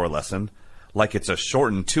half-hour lesson like it's a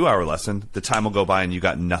shortened 2 hour lesson, the time will go by and you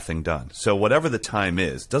got nothing done. So whatever the time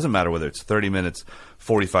is, doesn't matter whether it's 30 minutes,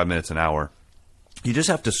 45 minutes, an hour. You just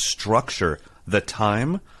have to structure the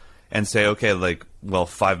time and say, okay,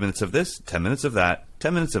 5 minutes of this, 10 minutes of that,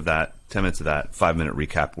 10 minutes of that, 10 minutes of that, 5-minute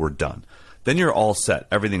recap, we're done. Then you're all set.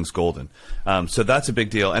 Everything's golden. So that's a big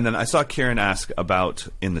deal. And then I saw Kieran ask about,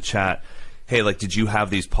 in the chat, hey, like, did you have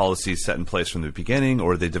these policies set in place from the beginning,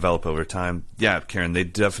 or did they develop over time? Yeah, Karen, they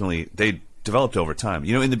developed over time.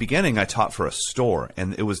 You know, in the beginning, I taught for a store,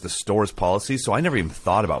 and it was the store's policies, so I never even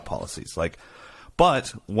thought about policies. Like, but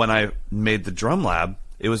when I made the drum lab,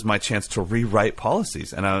 it was my chance to rewrite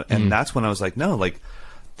policies, and that's when I was like, no, like,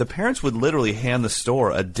 the parents would literally hand the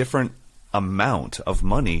store a different amount of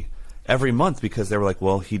money every month because they were like,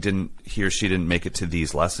 well, he or she didn't make it to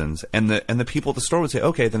these lessons, and the people at the store would say,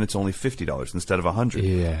 okay, then it's only $50 instead of $100.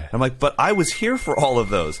 Yeah, I'm like, but I was here for all of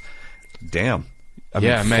those. Damn, I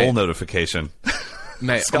mean, full notification.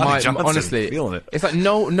 Mate, Scotty Johnson, honestly, feeling it. It's like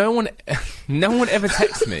no one ever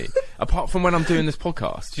texts me apart from when I'm doing this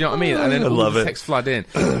podcast. Do you know what I mean? And then all the texts flood in.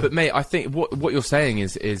 But mate, I think what you're saying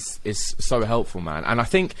is so helpful, man. And I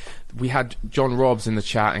think we had John Robbs in the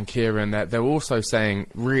chat and Kieran. They're also saying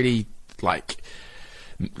really like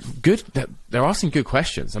good. They're asking good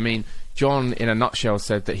questions. I mean, John, in a nutshell,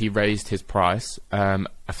 said that he raised his price a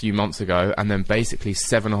few months ago, and then basically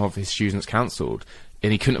 7 of his students cancelled.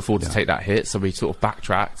 And he couldn't afford to take that hit, so he sort of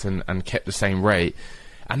backtracked and kept the same rate.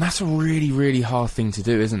 And that's a really, really hard thing to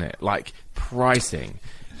do, isn't it? Like, pricing.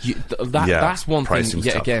 That's one thing,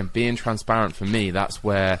 yet again, being transparent for me, that's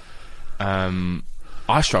where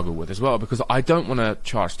I struggle with as well, because I don't want to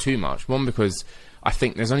charge too much. One, because I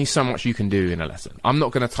think there's only so much you can do in a lesson. I'm not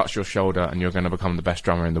going to touch your shoulder and you're going to become the best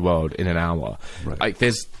drummer in the world in an hour. Right.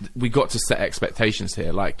 Like, we got to set expectations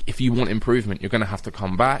here. Like, if you want improvement, you're going to have to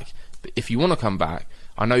come back. But if you want to come back,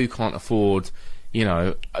 I know you can't afford, you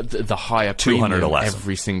know, the higher premium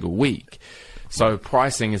every single week. So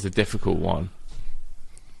pricing is a difficult one.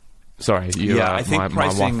 Sorry, I think my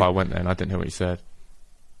Wi-Fi went there and I didn't hear what you said.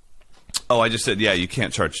 Oh, I just said, you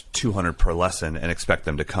can't charge $200 per lesson and expect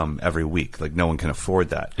them to come every week. Like, no one can afford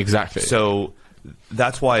that. Exactly. So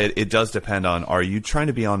that's why it does depend on, are you trying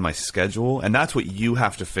to be on my schedule? And that's what you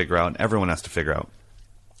have to figure out, and everyone has to figure out.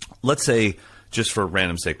 Let's say, just for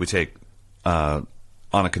random sake, we take Anna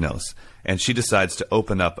Canellis, and she decides to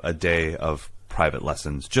open up a day of private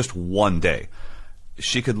lessons, just one day.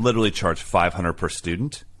 She could literally charge $500 per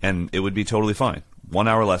student, and it would be totally fine. 1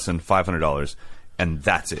 hour lesson, $500, and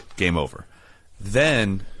that's it. Game over.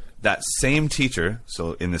 Then that same teacher,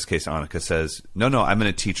 so in this case Annika, says, no, I'm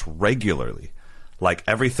going to teach regularly. Like,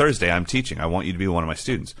 every Thursday I'm teaching. I want you to be one of my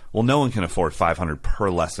students. Well, no one can afford $500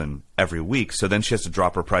 per lesson every week, so then she has to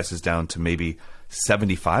drop her prices down to maybe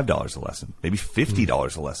 $75 a lesson, maybe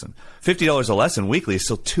 $50 a lesson. $50 a lesson weekly is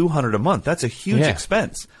still $200 a month. That's a huge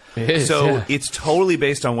expense. It is, so it's totally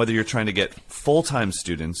based on whether you're trying to get full-time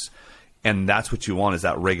students, and that's what you want, is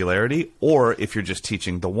that regularity, or if you're just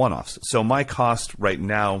teaching the one-offs. So my cost right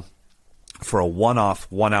now for a one-off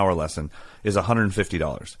 1 hour lesson is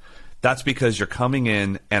 $150. That's because you're coming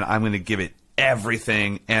in and I'm going to give it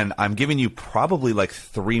everything, and I'm giving you probably like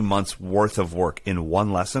 3 months worth of work in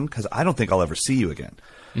one lesson, because I don't think I'll ever see you again.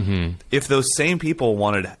 Mm-hmm. If those same people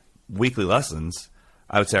wanted weekly lessons,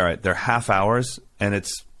 I would say, all right, they're half hours, and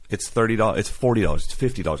it's $30, it's $40, it's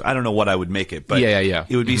 $50. I don't know what I would make it, but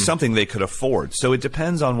it would be something they could afford. So it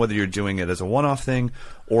depends on whether you're doing it as a one-off thing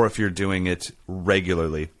or if you're doing it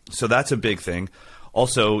regularly. So that's a big thing.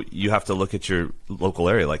 Also, you have to look at your local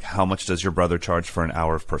area. Like, how much does your brother charge for an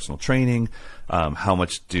hour of personal training? How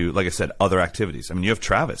much like I said, other activities? I mean, you have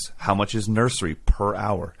Travis. How much is nursery per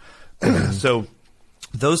hour? So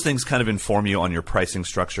those things kind of inform you on your pricing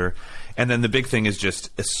structure. And then the big thing is just,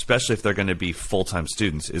 especially if they're going to be full-time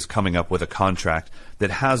students, is coming up with a contract that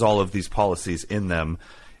has all of these policies in them.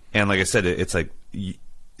 And like I said, it's like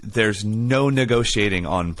there's no negotiating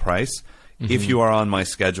on price. Mm-hmm. If you are on my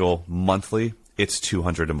schedule monthly, it's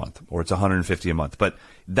 $200 a month, or it's $150 a month. But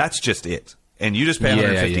that's just it. And you just pay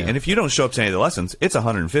 $150. And if you don't show up to any of the lessons, it's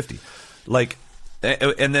 $150. Like,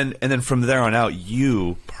 and then from there on out,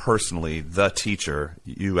 you personally, the teacher,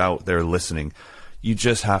 you out there listening, you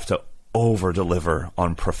just have to over-deliver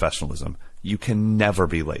on professionalism. You can never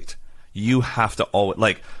be late. You have to always,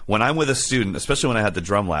 like, when I'm with a student, especially when I had the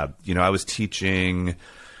drum lab, you know, I was teaching,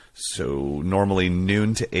 so normally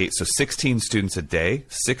noon to 8, so 16 students a day,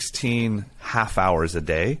 16 half hours a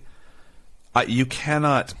day. You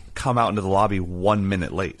cannot come out into the lobby 1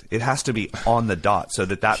 minute late. It has to be on the dot so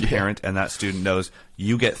that parent and that student knows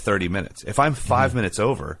you get 30 minutes. If I'm 5 minutes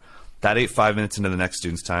over, that ate 5 minutes into the next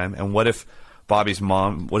student's time. And what if Bobby's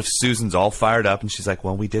mom, what if Susan's all fired up and she's like,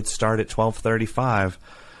 well, we did start at 12:35.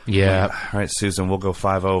 Yeah. All right, Susan, we'll go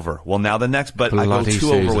 5 over. Well, now the next, but I go 2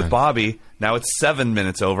 Susan. over with Bobby. Now it's 7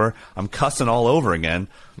 minutes over. I'm cussing all over again.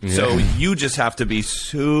 Yeah. So you just have to be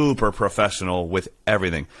super professional with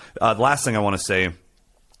everything. The last thing I want to say,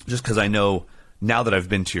 just because I know now that I've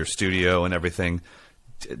been to your studio and everything,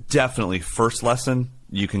 definitely first lesson,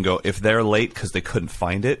 you can go, if they're late because they couldn't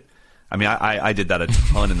find it. I mean, I did that a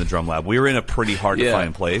ton in the drum lab. We were in a pretty hard to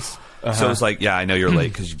find place. So it was like, yeah, I know you're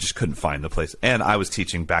late because you just couldn't find the place. And I was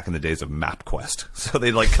teaching back in the days of MapQuest. So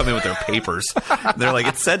they'd like come in with their papers. They're like,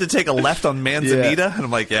 it said to take a left on Manzanita. And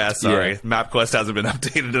I'm like, yeah, sorry. MapQuest hasn't been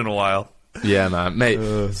updated in a while. Yeah, man, mate.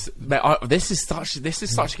 This is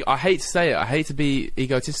such. I hate to say it. I hate to be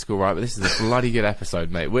egotistical, right? But this is a bloody good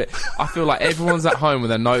episode, mate. I feel like everyone's at home with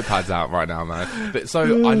their notepads out right now, man. But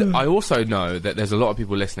so I also know that there's a lot of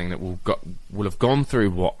people listening that will have gone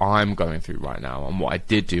through what I'm going through right now and what I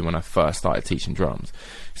did do when I first started teaching drums.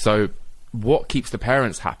 So what keeps the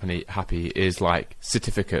parents happy is like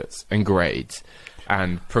certificates and grades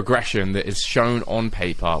and progression that is shown on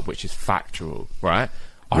paper, which is factual, right?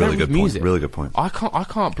 Really good point. Really good point. I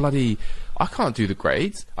can't do the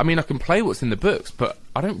grades. I mean, I can play what's in the books, but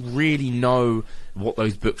I don't really know what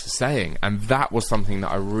those books are saying. And that was something that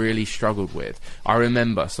I really struggled with. I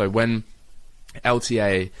remember, so when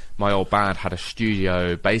LTA, my old band, had a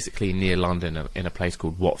studio basically near London in a place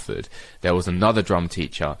called Watford, there was another drum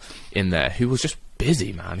teacher in there who was just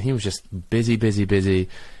busy, man. He was just busy.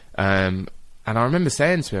 And I remember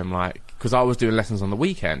saying to him, like, because I was doing lessons on the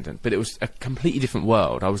weekend, but it was a completely different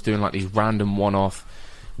world. I was doing like these random one-off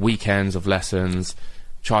weekends of lessons,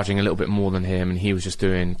 charging a little bit more than him, and he was just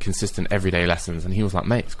doing consistent everyday lessons. And he was like,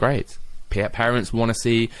 mate, it's great. Parents want to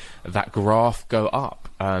see that graph go up.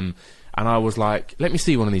 And I was like, let me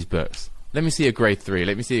see one of these books. Let me see a grade 3.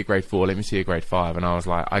 Let me see a grade 4. Let me see a grade 5. And I was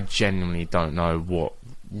like, I genuinely don't know what...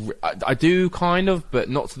 I do kind of, but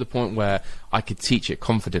not to the point where I could teach it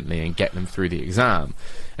confidently and get them through the exam.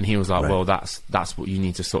 And he was like, well, that's what you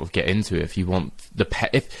need to sort of get into if you want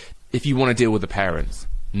if you want to deal with the parents,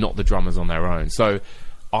 not the drummers on their own. So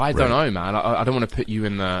I don't know, man. I don't want to put you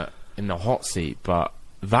in the hot seat, but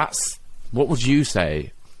what would you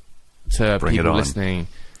say to people listening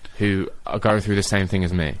who are going through the same thing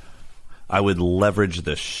as me? I would leverage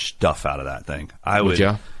the stuff out of that thing. Would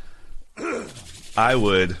you? I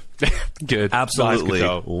would. Good. Absolutely.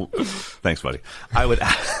 Nice. Thanks, buddy. I would.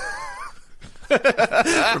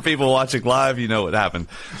 For people watching live, you know what happened.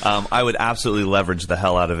 I would absolutely leverage the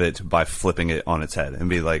hell out of it by flipping it on its head and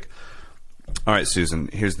be like, all right, Susan,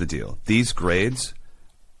 here's the deal. These grades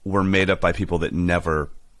were made up by people that never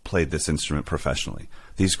played this instrument professionally.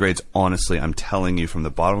 These grades, honestly, I'm telling you from the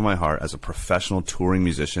bottom of my heart, as a professional touring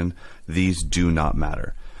musician, these do not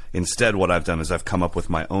matter. Instead, what I've done is I've come up with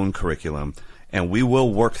my own curriculum, and we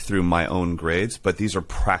will work through my own grades, but these are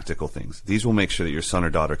practical things. These will make sure that your son or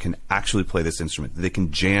daughter can actually play this instrument. They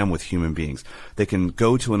can jam with human beings. They can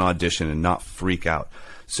go to an audition and not freak out.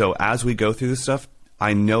 So as we go through this stuff,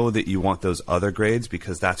 I know that you want those other grades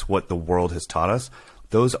because that's what the world has taught us.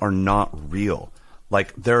 Those are not real.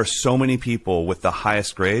 Like, there are so many people with the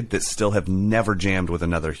highest grade that still have never jammed with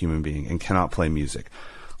another human being and cannot play music.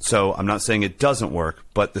 So I'm not saying it doesn't work,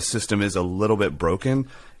 but the system is a little bit broken.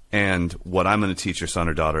 And what I'm going to teach your son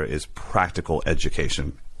or daughter is practical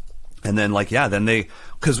education. And then, like, yeah,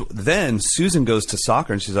 because then Susan goes to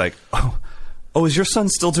soccer and she's like, oh, is your son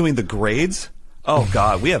still doing the grades? Oh,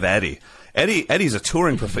 God, we have Eddy. Eddy's a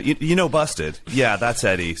touring professional. You know Busted. Yeah, that's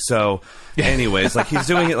Eddy. So anyways, like, he's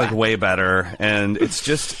doing it like way better. And it's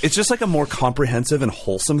just like a more comprehensive and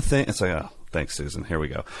wholesome thing. It's like, oh, thanks, Susan. Here we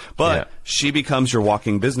go. But she becomes your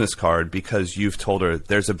walking business card because you've told her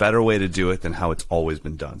there's a better way to do it than how it's always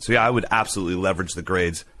been done. So yeah, I would absolutely leverage the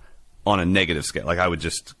grades on a negative scale. Like, I would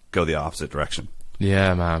just go the opposite direction.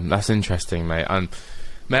 Yeah, man. That's interesting, mate. And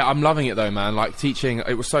mate, I'm loving it though, man. Like, teaching,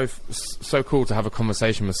 it was so cool to have a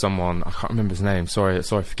conversation with someone. I can't remember his name. Sorry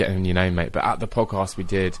for forgetting your name, mate. But at the podcast we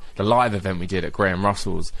did, the live event we did at Graham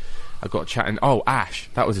Russell's, I got chatting. Oh, Ash,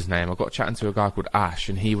 that was his name. I got chatting to a guy called Ash,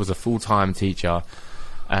 and he was a full-time teacher.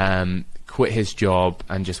 Quit his job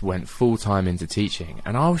and just went full-time into teaching.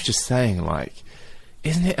 And I was just saying, like,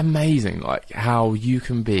 isn't it amazing, like, how you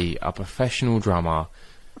can be a professional drummer,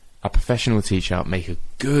 a professional teacher, make a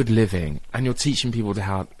good living, and you're teaching people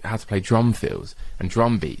how to play drum fills and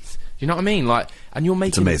drum beats. Do you know what I mean? Like, and you're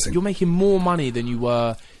making more money than you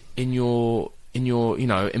were in your you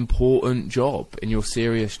know, important job, in your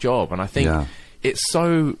serious job. And I think it's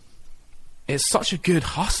such a good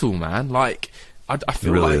hustle, man. Like, I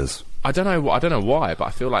feel it really like is. I don't know why, but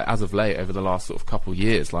I feel like as of late, over the last sort of couple of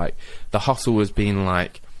years, like, the hustle has been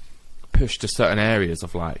like pushed to certain areas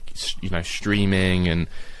of, like, you know, streaming and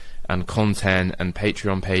content and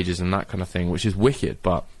Patreon pages and that kind of thing, which is wicked.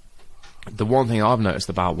 But the one thing I've noticed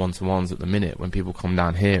about one-to-ones at the minute when people come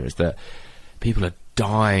down here is that people are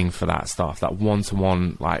dying for that stuff, that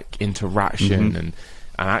one-to-one, like, interaction and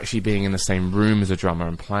actually being in the same room as a drummer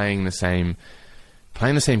and playing the same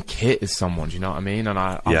playing the same kit as someone. Do you know what I mean? And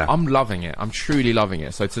I'm loving it. I'm truly loving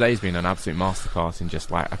it. So today's been an absolute masterclass in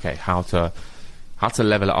just like, okay, how to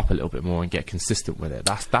level it up a little bit more and get consistent with it.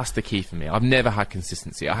 That's the key for me. I've never had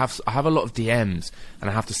consistency. I have a lot of DMs, and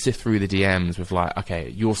I have to sift through the DMs with like, okay,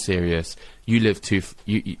 you're serious. You live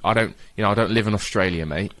I don't live in Australia,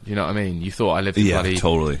 mate. You know what I mean? You thought I lived in bloody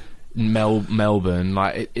totally Melbourne.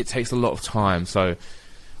 Like it takes a lot of time. So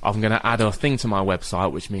I'm going to add a thing to my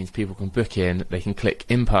website, which means people can book in. They can click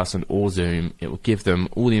in person or Zoom. It will give them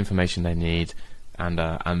all the information they need. And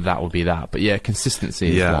that will be that. But yeah,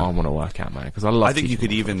 consistency is what I want to work at, man. Because I think you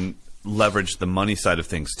could even leverage the money side of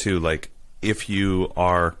things too. Like if you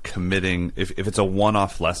are committing, if it's a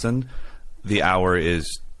one-off lesson, the hour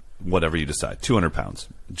is whatever you decide, £200,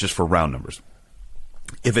 just for round numbers.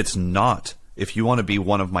 If it's not, if you want to be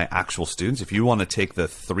one of my actual students, if you want to take the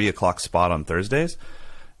 3 o'clock spot on Thursdays,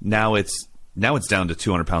 now it's down to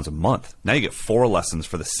 £200 a month. Now you get 4 lessons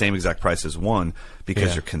for the same exact price as one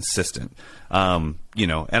because you're consistent. With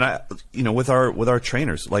our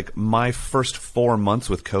trainers, like my first 4 months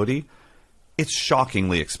with Cody, it's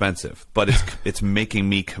shockingly expensive, but it's making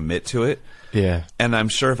me commit to it. Yeah. And I'm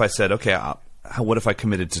sure if I said, okay, what if I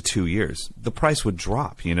committed to 2 years? The price would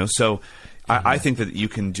drop, So I think that you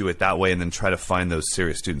can do it that way and then try to find those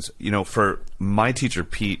serious students. For my teacher,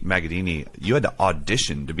 Pete Magadini, you had to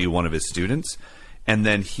audition to be one of his students, and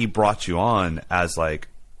then he brought you on as like,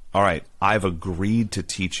 all right, I've agreed to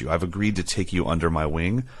teach you. I've agreed to take you under my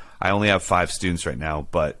wing. I only have 5 students right now,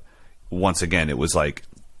 but once again, it was like,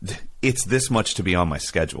 it's this much to be on my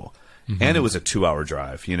schedule. And it was a 2-hour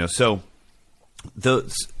drive, So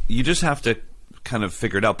you just have to kind of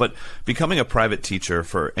figure it out. But becoming a private teacher,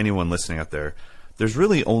 for anyone listening out there, there's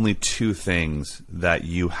really only 2 things that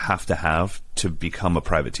you have to become a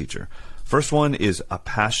private teacher. First one is a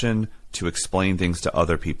passion to explain things to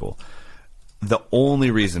other people. The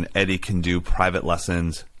only reason Eddy can do private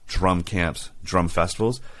lessons, drum camps, drum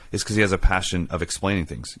festivals is because he has a passion of explaining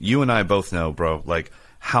things. You and I both know, bro, like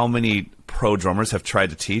how many pro drummers have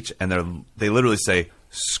tried to teach and they literally say,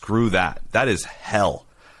 screw that. That is hell.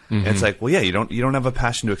 And it's like, well, yeah, you don't have a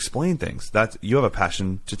passion to explain things. You have a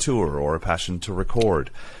passion to tour or a passion to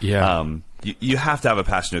record. Yeah. You have to have a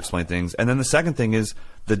passion to explain things. And then the second thing is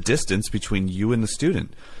the distance between you and the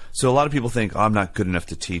student. So a lot of people think, I'm not good enough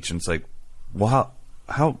to teach. And it's like, well,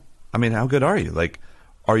 how good are you? Like,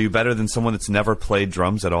 are you better than someone that's never played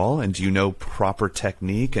drums at all? And do you know proper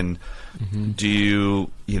technique? And do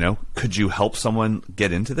you could you help someone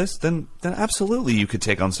get into this? Then absolutely you could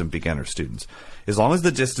take on some beginner students. As long as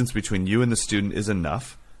the distance between you and the student is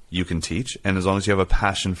enough, you can teach. And as long as you have a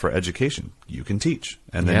passion for education, you can teach.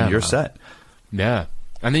 And then you're set. Yeah.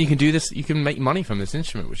 And then you can do this, you can make money from this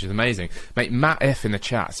instrument, which is amazing. Mate, Matt F in the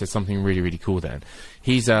chat said something really, really cool then.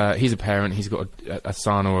 He's a parent, he's got a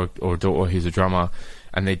son or a daughter who's a drummer,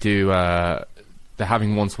 and they do, they're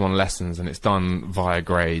having one-to-one lessons, and it's done via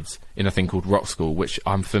grades in a thing called Rock School, which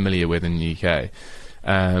I'm familiar with in the UK.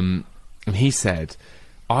 And he said,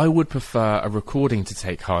 I would prefer a recording to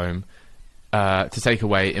take home, to take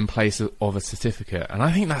away in place of a certificate. And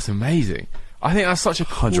I think that's amazing. I think that's such a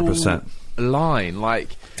cool 100% line. Like,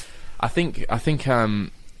 I think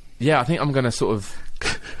I'm going to sort of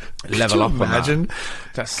level up on that.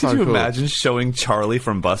 That's so cool. Could you imagine showing Charlie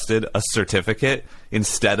from Busted a certificate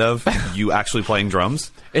instead of you actually playing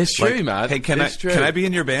drums? It's true, man. Hey, can I be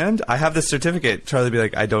in your band? I have this certificate. Charlie would be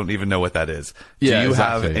like, I don't even know what that is. Do you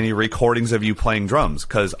have any recordings of you playing drums?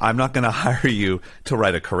 Because I'm not going to hire you to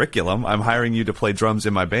write a curriculum. I'm hiring you to play drums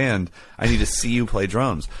in my band. I need to see you play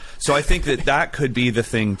drums. So I think that could be the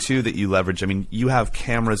thing, too, that you leverage. I mean, you have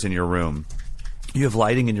cameras in your room. You have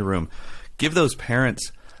lighting in your room. Give those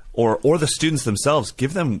parents or the students themselves,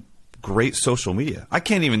 give them great social media. I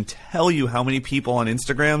can't even tell you how many people on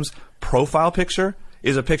Instagram's profile picture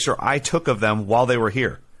is a picture I took of them while they were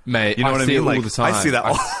here. Mate, you know what I mean? All the time. I see that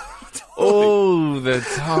all the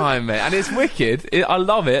time, mate. And it's wicked. I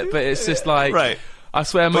love it, but it's just like, right. I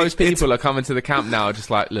swear most people are coming to the camp now just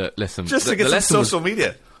like, look, listen. Just to get some social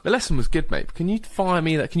media. The lesson was good, mate. Can you fire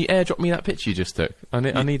me that? Can you airdrop me that picture you just took? I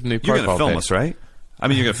need a new profile. You're going to film us, right? I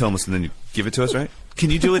mean, you're going to film us and then you give it to us, right? Can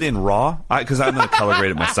you do it in RAW? Because I'm going to color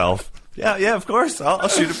grade it myself. Yeah, of course. I'll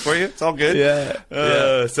shoot it for you. It's all good.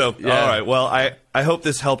 All right. Well, I hope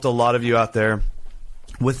this helped a lot of you out there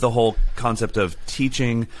with the whole concept of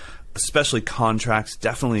teaching, especially contracts.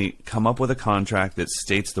 Definitely come up with a contract that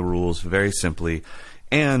states the rules very simply.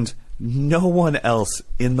 And no one else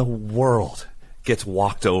in the world gets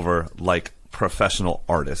walked over like professional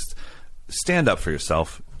artists. Stand up for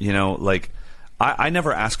yourself. I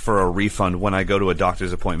never ask for a refund when I go to a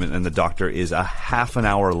doctor's appointment and the doctor is a half an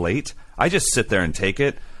hour late. I just sit there and take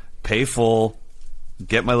it, pay full,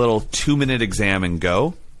 get my little 2-minute exam and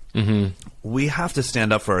go. We have to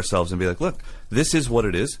stand up for ourselves and be like, look, this is what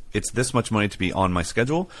it is. It's this much money to be on my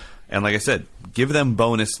schedule. And like I said, give them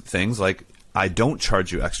bonus things. Like, I don't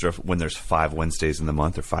charge you extra when there's 5 Wednesdays in the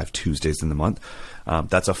month or 5 Tuesdays in the month.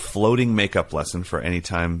 That's a floating makeup lesson for any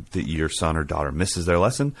time that your son or daughter misses their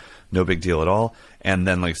lesson. No big deal at all. And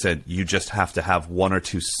then, like I said, you just have to have 1 or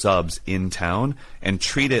 2 subs in town and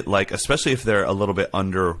treat it like, especially if they're a little bit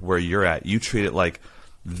under where you're at, you treat it like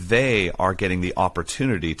they are getting the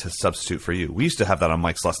opportunity to substitute for you. We used to have that on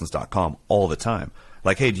Mike'sLessons.com all the time.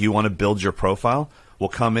 Like, hey, do you want to build your profile? We'll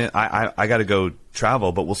come in. I got to go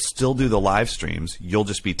travel, but we'll still do the live streams. You'll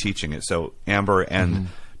just be teaching it. So Amber and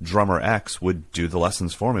Drummer X would do the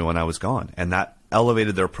lessons for me when I was gone. And that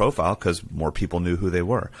elevated their profile because more people knew who they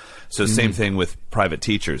were. So same thing with private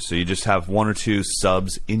teachers. So you just have 1 or 2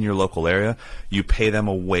 subs in your local area. You pay them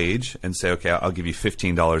a wage and say, okay, I'll give you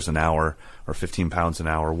 $15 an hour or 15 pounds an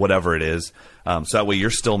hour, whatever it is. So that way you're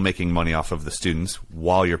still making money off of the students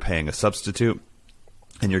while you're paying a substitute,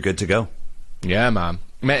 and you're good to go. Yeah, man.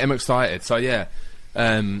 Mate, I'm excited. So, yeah,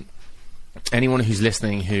 anyone who's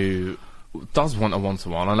listening who does want a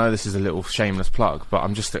one-to-one, I know this is a little shameless plug, but I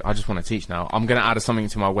just want to teach now. I'm going to add something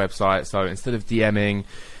to my website. So instead of DMing,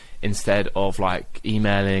 instead of like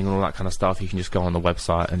emailing and all that kind of stuff, you can just go on the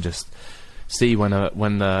website and just see when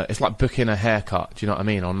it's like booking a haircut. Do you know what I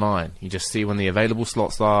mean? Online, you just see when the available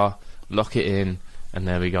slots are, lock it in, and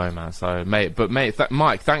there we go, man. So, mate,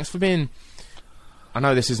 Mike, thanks for being. I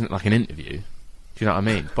know this isn't like an interview. Do you know what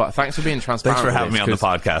I mean? But thanks for being transparent. Thanks for having me on the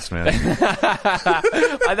podcast, man.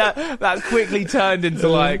 that quickly turned into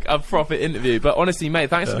like a proper interview. But honestly, mate,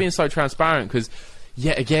 thanks for being so transparent, because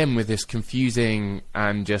yet again, with this confusing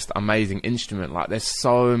and just amazing instrument, like there's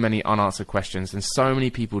so many unanswered questions, and so many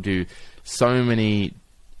people do so many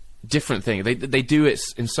different things. They do it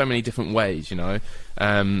in so many different ways, you know.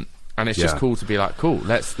 And it's just cool to be like, cool,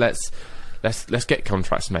 let's get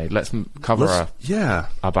contracts made. Let's cover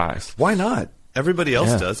our backs. Why not? Everybody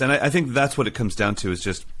else does. And I think that's what it comes down to, is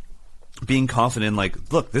just being confident,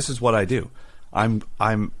 like, look, this is what I do. I'm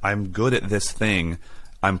good at this thing.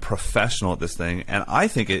 I'm professional at this thing. And I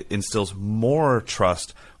think it instills more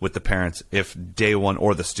trust with the parents if day one,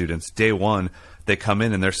 or the students, day one, they come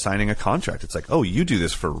in and they're signing a contract. It's like, oh, you do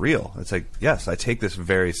this for real. It's like, yes, I take this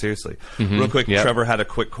very seriously. Real quick, Trevor had a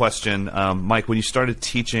quick question. Mike, when you started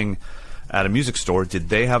teaching at a music store, did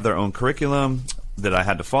they have their own curriculum that I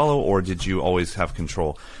had to follow, or did you always have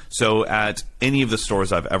control? So at any of the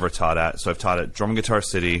stores I've ever taught at, so I've taught at Drum and Guitar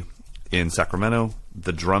City in Sacramento,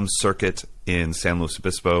 the Drum Circuit in San Luis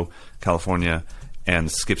Obispo, California,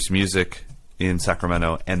 and Skips Music in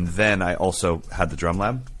Sacramento, and then I also had the Drum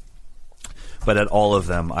Lab. But at all of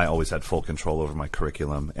them, I always had full control over my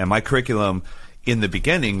curriculum. And my curriculum in the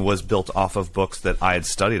beginning was built off of books that I had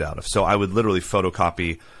studied out of. So I would literally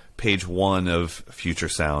photocopy page 1 of Future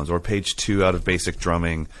Sounds, or page 2 out of Basic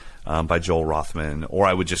Drumming by Joel Rothman, or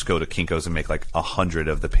I would just go to Kinko's and make like 100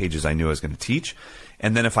 of the pages I knew I was going to teach.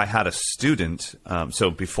 And then if I had a student,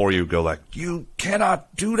 so before you go like, you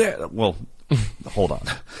cannot do that, well, hold on.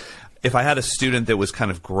 If I had a student that was kind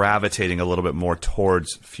of gravitating a little bit more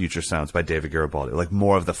towards Future Sounds by David Garibaldi, like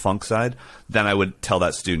more of the funk side, then I would tell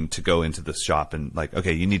that student to go into the shop and like,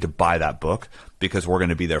 okay, you need to buy that book because we're going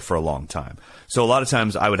to be there for a long time. So a lot of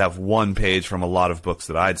times I would have one page from a lot of books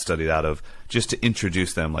that I'd studied out of just to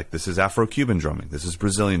introduce them. Like, this is Afro-Cuban drumming. This is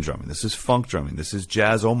Brazilian drumming. This is funk drumming. This is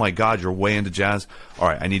jazz. Oh my God, you're way into jazz. All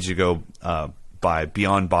right, I need you to go buy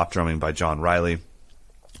Beyond Bop Drumming by John Riley.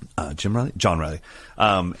 John Riley.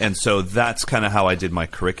 And so that's kind of how I did my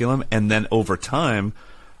curriculum. And then over time,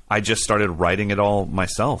 I just started writing it all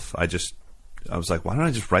myself. I was like, why don't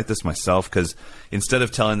I just write this myself? Because instead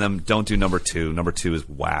of telling them, don't do number 2 is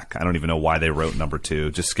whack. I don't even know why they wrote number 2.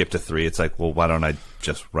 Just skip to 3. It's like, well, why don't I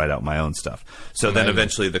just write out my own stuff? So then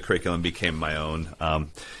eventually the curriculum became my own.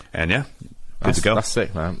 And yeah. Good to go. That's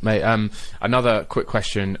sick, man. Mate, another quick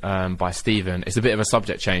question by Stephen. It's a bit of a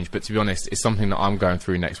subject change, but to be honest, it's something that I'm going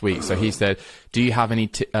through next week. So he said, do you have any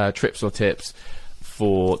trips or tips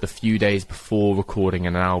for the few days before recording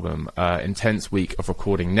an album? Intense week of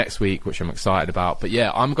recording next week, which I'm excited about. But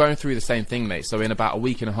yeah, I'm going through the same thing, mate. So in about a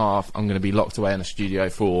week and a half, I'm going to be locked away in a studio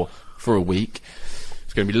for a week.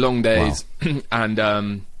 It's going to be long days. Wow.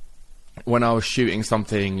 And when I was shooting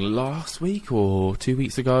something last week or 2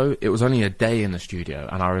 weeks ago, it was only a day in the studio,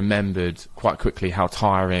 and I remembered quite quickly how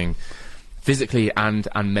tiring, physically and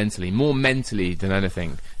mentally, more mentally than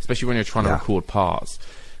anything, especially when you're trying to record parts.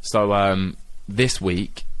 So this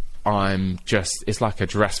week, it's like a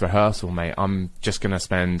dress rehearsal, mate. I'm just going to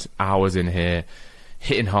spend hours in here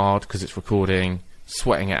hitting hard because it's recording,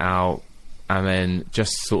 sweating it out, and then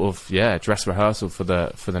just sort of dress rehearsal for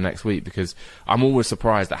the next week, because I'm always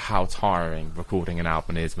surprised at how tiring recording an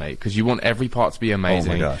album is, mate, because you want every part to be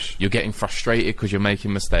amazing. Oh my gosh. You're getting frustrated because you're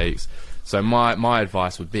making mistakes. So my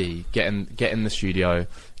advice would be get in the studio,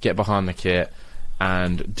 get behind the kit,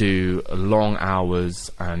 and do long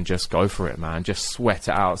hours and just go for it, man. Just sweat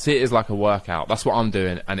it out. See it as like a workout. That's what I'm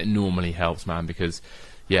doing, and it normally helps, man, because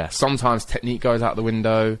sometimes technique goes out the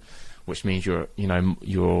window, which means you're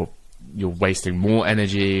wasting more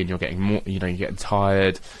energy, and you're getting more, you're getting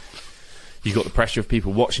tired. You got the pressure of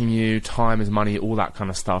people watching you, time is money, all that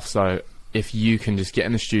kind of stuff. So if you can just get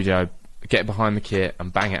in the studio, get behind the kit,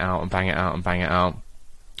 and bang it out and bang it out and bang it out,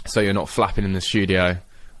 so you're not flapping in the studio,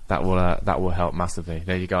 that will help massively.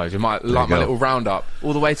 There you go. You might like my little roundup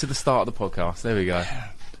all the way to the start of the podcast. There we go.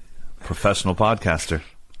 Professional podcaster.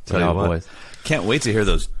 Tell you what. Boys. Can't wait to hear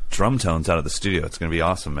those drum tones out of the studio. It's going to be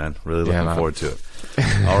awesome, man. Really looking forward to it.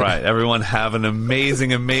 All right, everyone, have an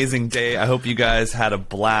amazing, amazing day. I hope you guys had a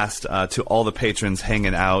blast. To all the patrons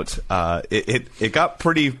hanging out, it got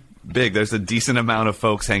pretty big. There's a decent amount of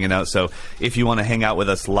folks hanging out. So if you want to hang out with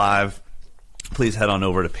us live, please head on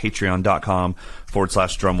over to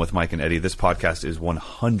patreon.com/drum with Mike and Eddy. This podcast is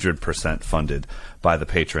 100% funded by the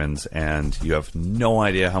patrons, and you have no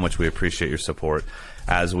idea how much we appreciate your support.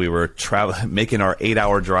 As we were making our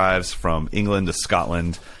 8-hour drives from England to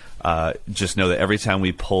Scotland, just know that every time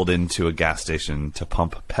we pulled into a gas station to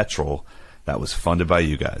pump petrol, that was funded by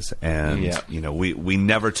you guys. And we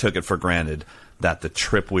never took it for granted that the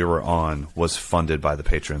trip we were on was funded by the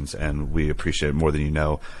patrons, and we appreciate it more than you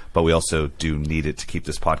know, but we also do need it to keep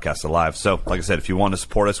this podcast alive. So, like I said, if you want to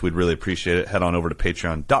support us, we'd really appreciate it. Head on over to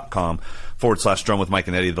patreon.com/drum with Mike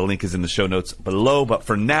and Eddy. The link is in the show notes below, but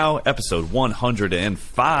for now, episode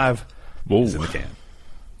 105 is in the can.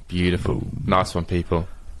 Beautiful. Boom. Nice one, people.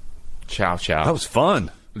 Ciao, ciao. That was fun.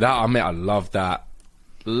 I love that.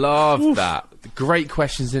 Love that. Great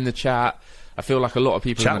questions in the chat. I feel like a lot of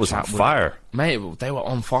people chat in the was chat on fire. Mate, they were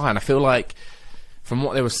on fire, and I feel like from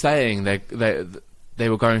what they were saying, they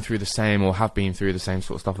were going through the same, or have been through the same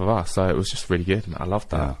sort of stuff with us. So it was just really good, man. I loved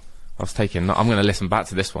that. Yeah. I'm going to listen back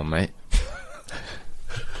to this one, mate.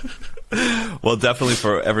 Well, definitely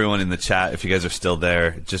for everyone in the chat, if you guys are still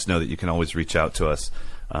there, just know that you can always reach out to us.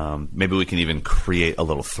 Maybe we can even create a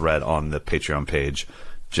little thread on the Patreon page,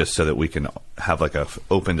 just so that we can have like a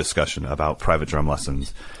open discussion about private drum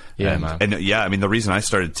lessons. Yeah, man. And I mean, the reason I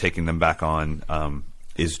started taking them back on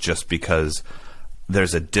is just because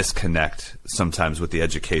there's a disconnect sometimes with the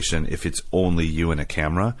education if it's only you and a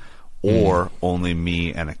camera, or only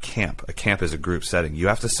me and a camp. A camp is a group setting. You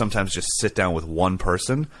have to sometimes just sit down with one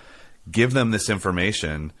person, give them this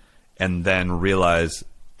information, and then realize,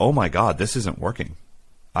 oh my God, this isn't working.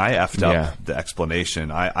 I effed up the explanation.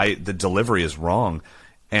 The delivery is wrong.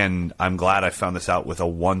 And I'm glad I found this out with a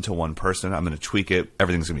one-to-one person. I'm going to tweak it.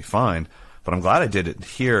 Everything's going to be fine. But I'm glad I did it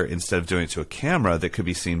here instead of doing it to a camera that could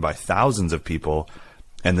be seen by thousands of people,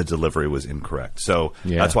 and the delivery was incorrect. So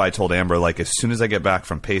that's why I told Amber, like, as soon as I get back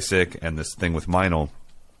from PASIC and this thing with Meinl,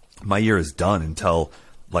 my year is done until,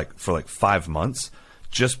 like, for like 5 months.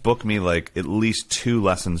 Just book me, like, at least 2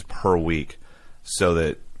 lessons per week so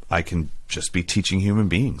that I can just be teaching human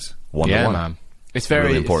beings one-to-one. Yeah, man. It's very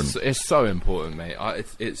really important. It's so important, mate.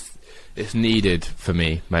 It's needed for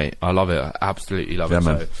me, mate. I love it. I absolutely love it.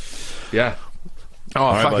 Man. So, yeah. Oh,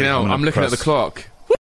 right, fucking buddy, hell! I'm looking at the clock.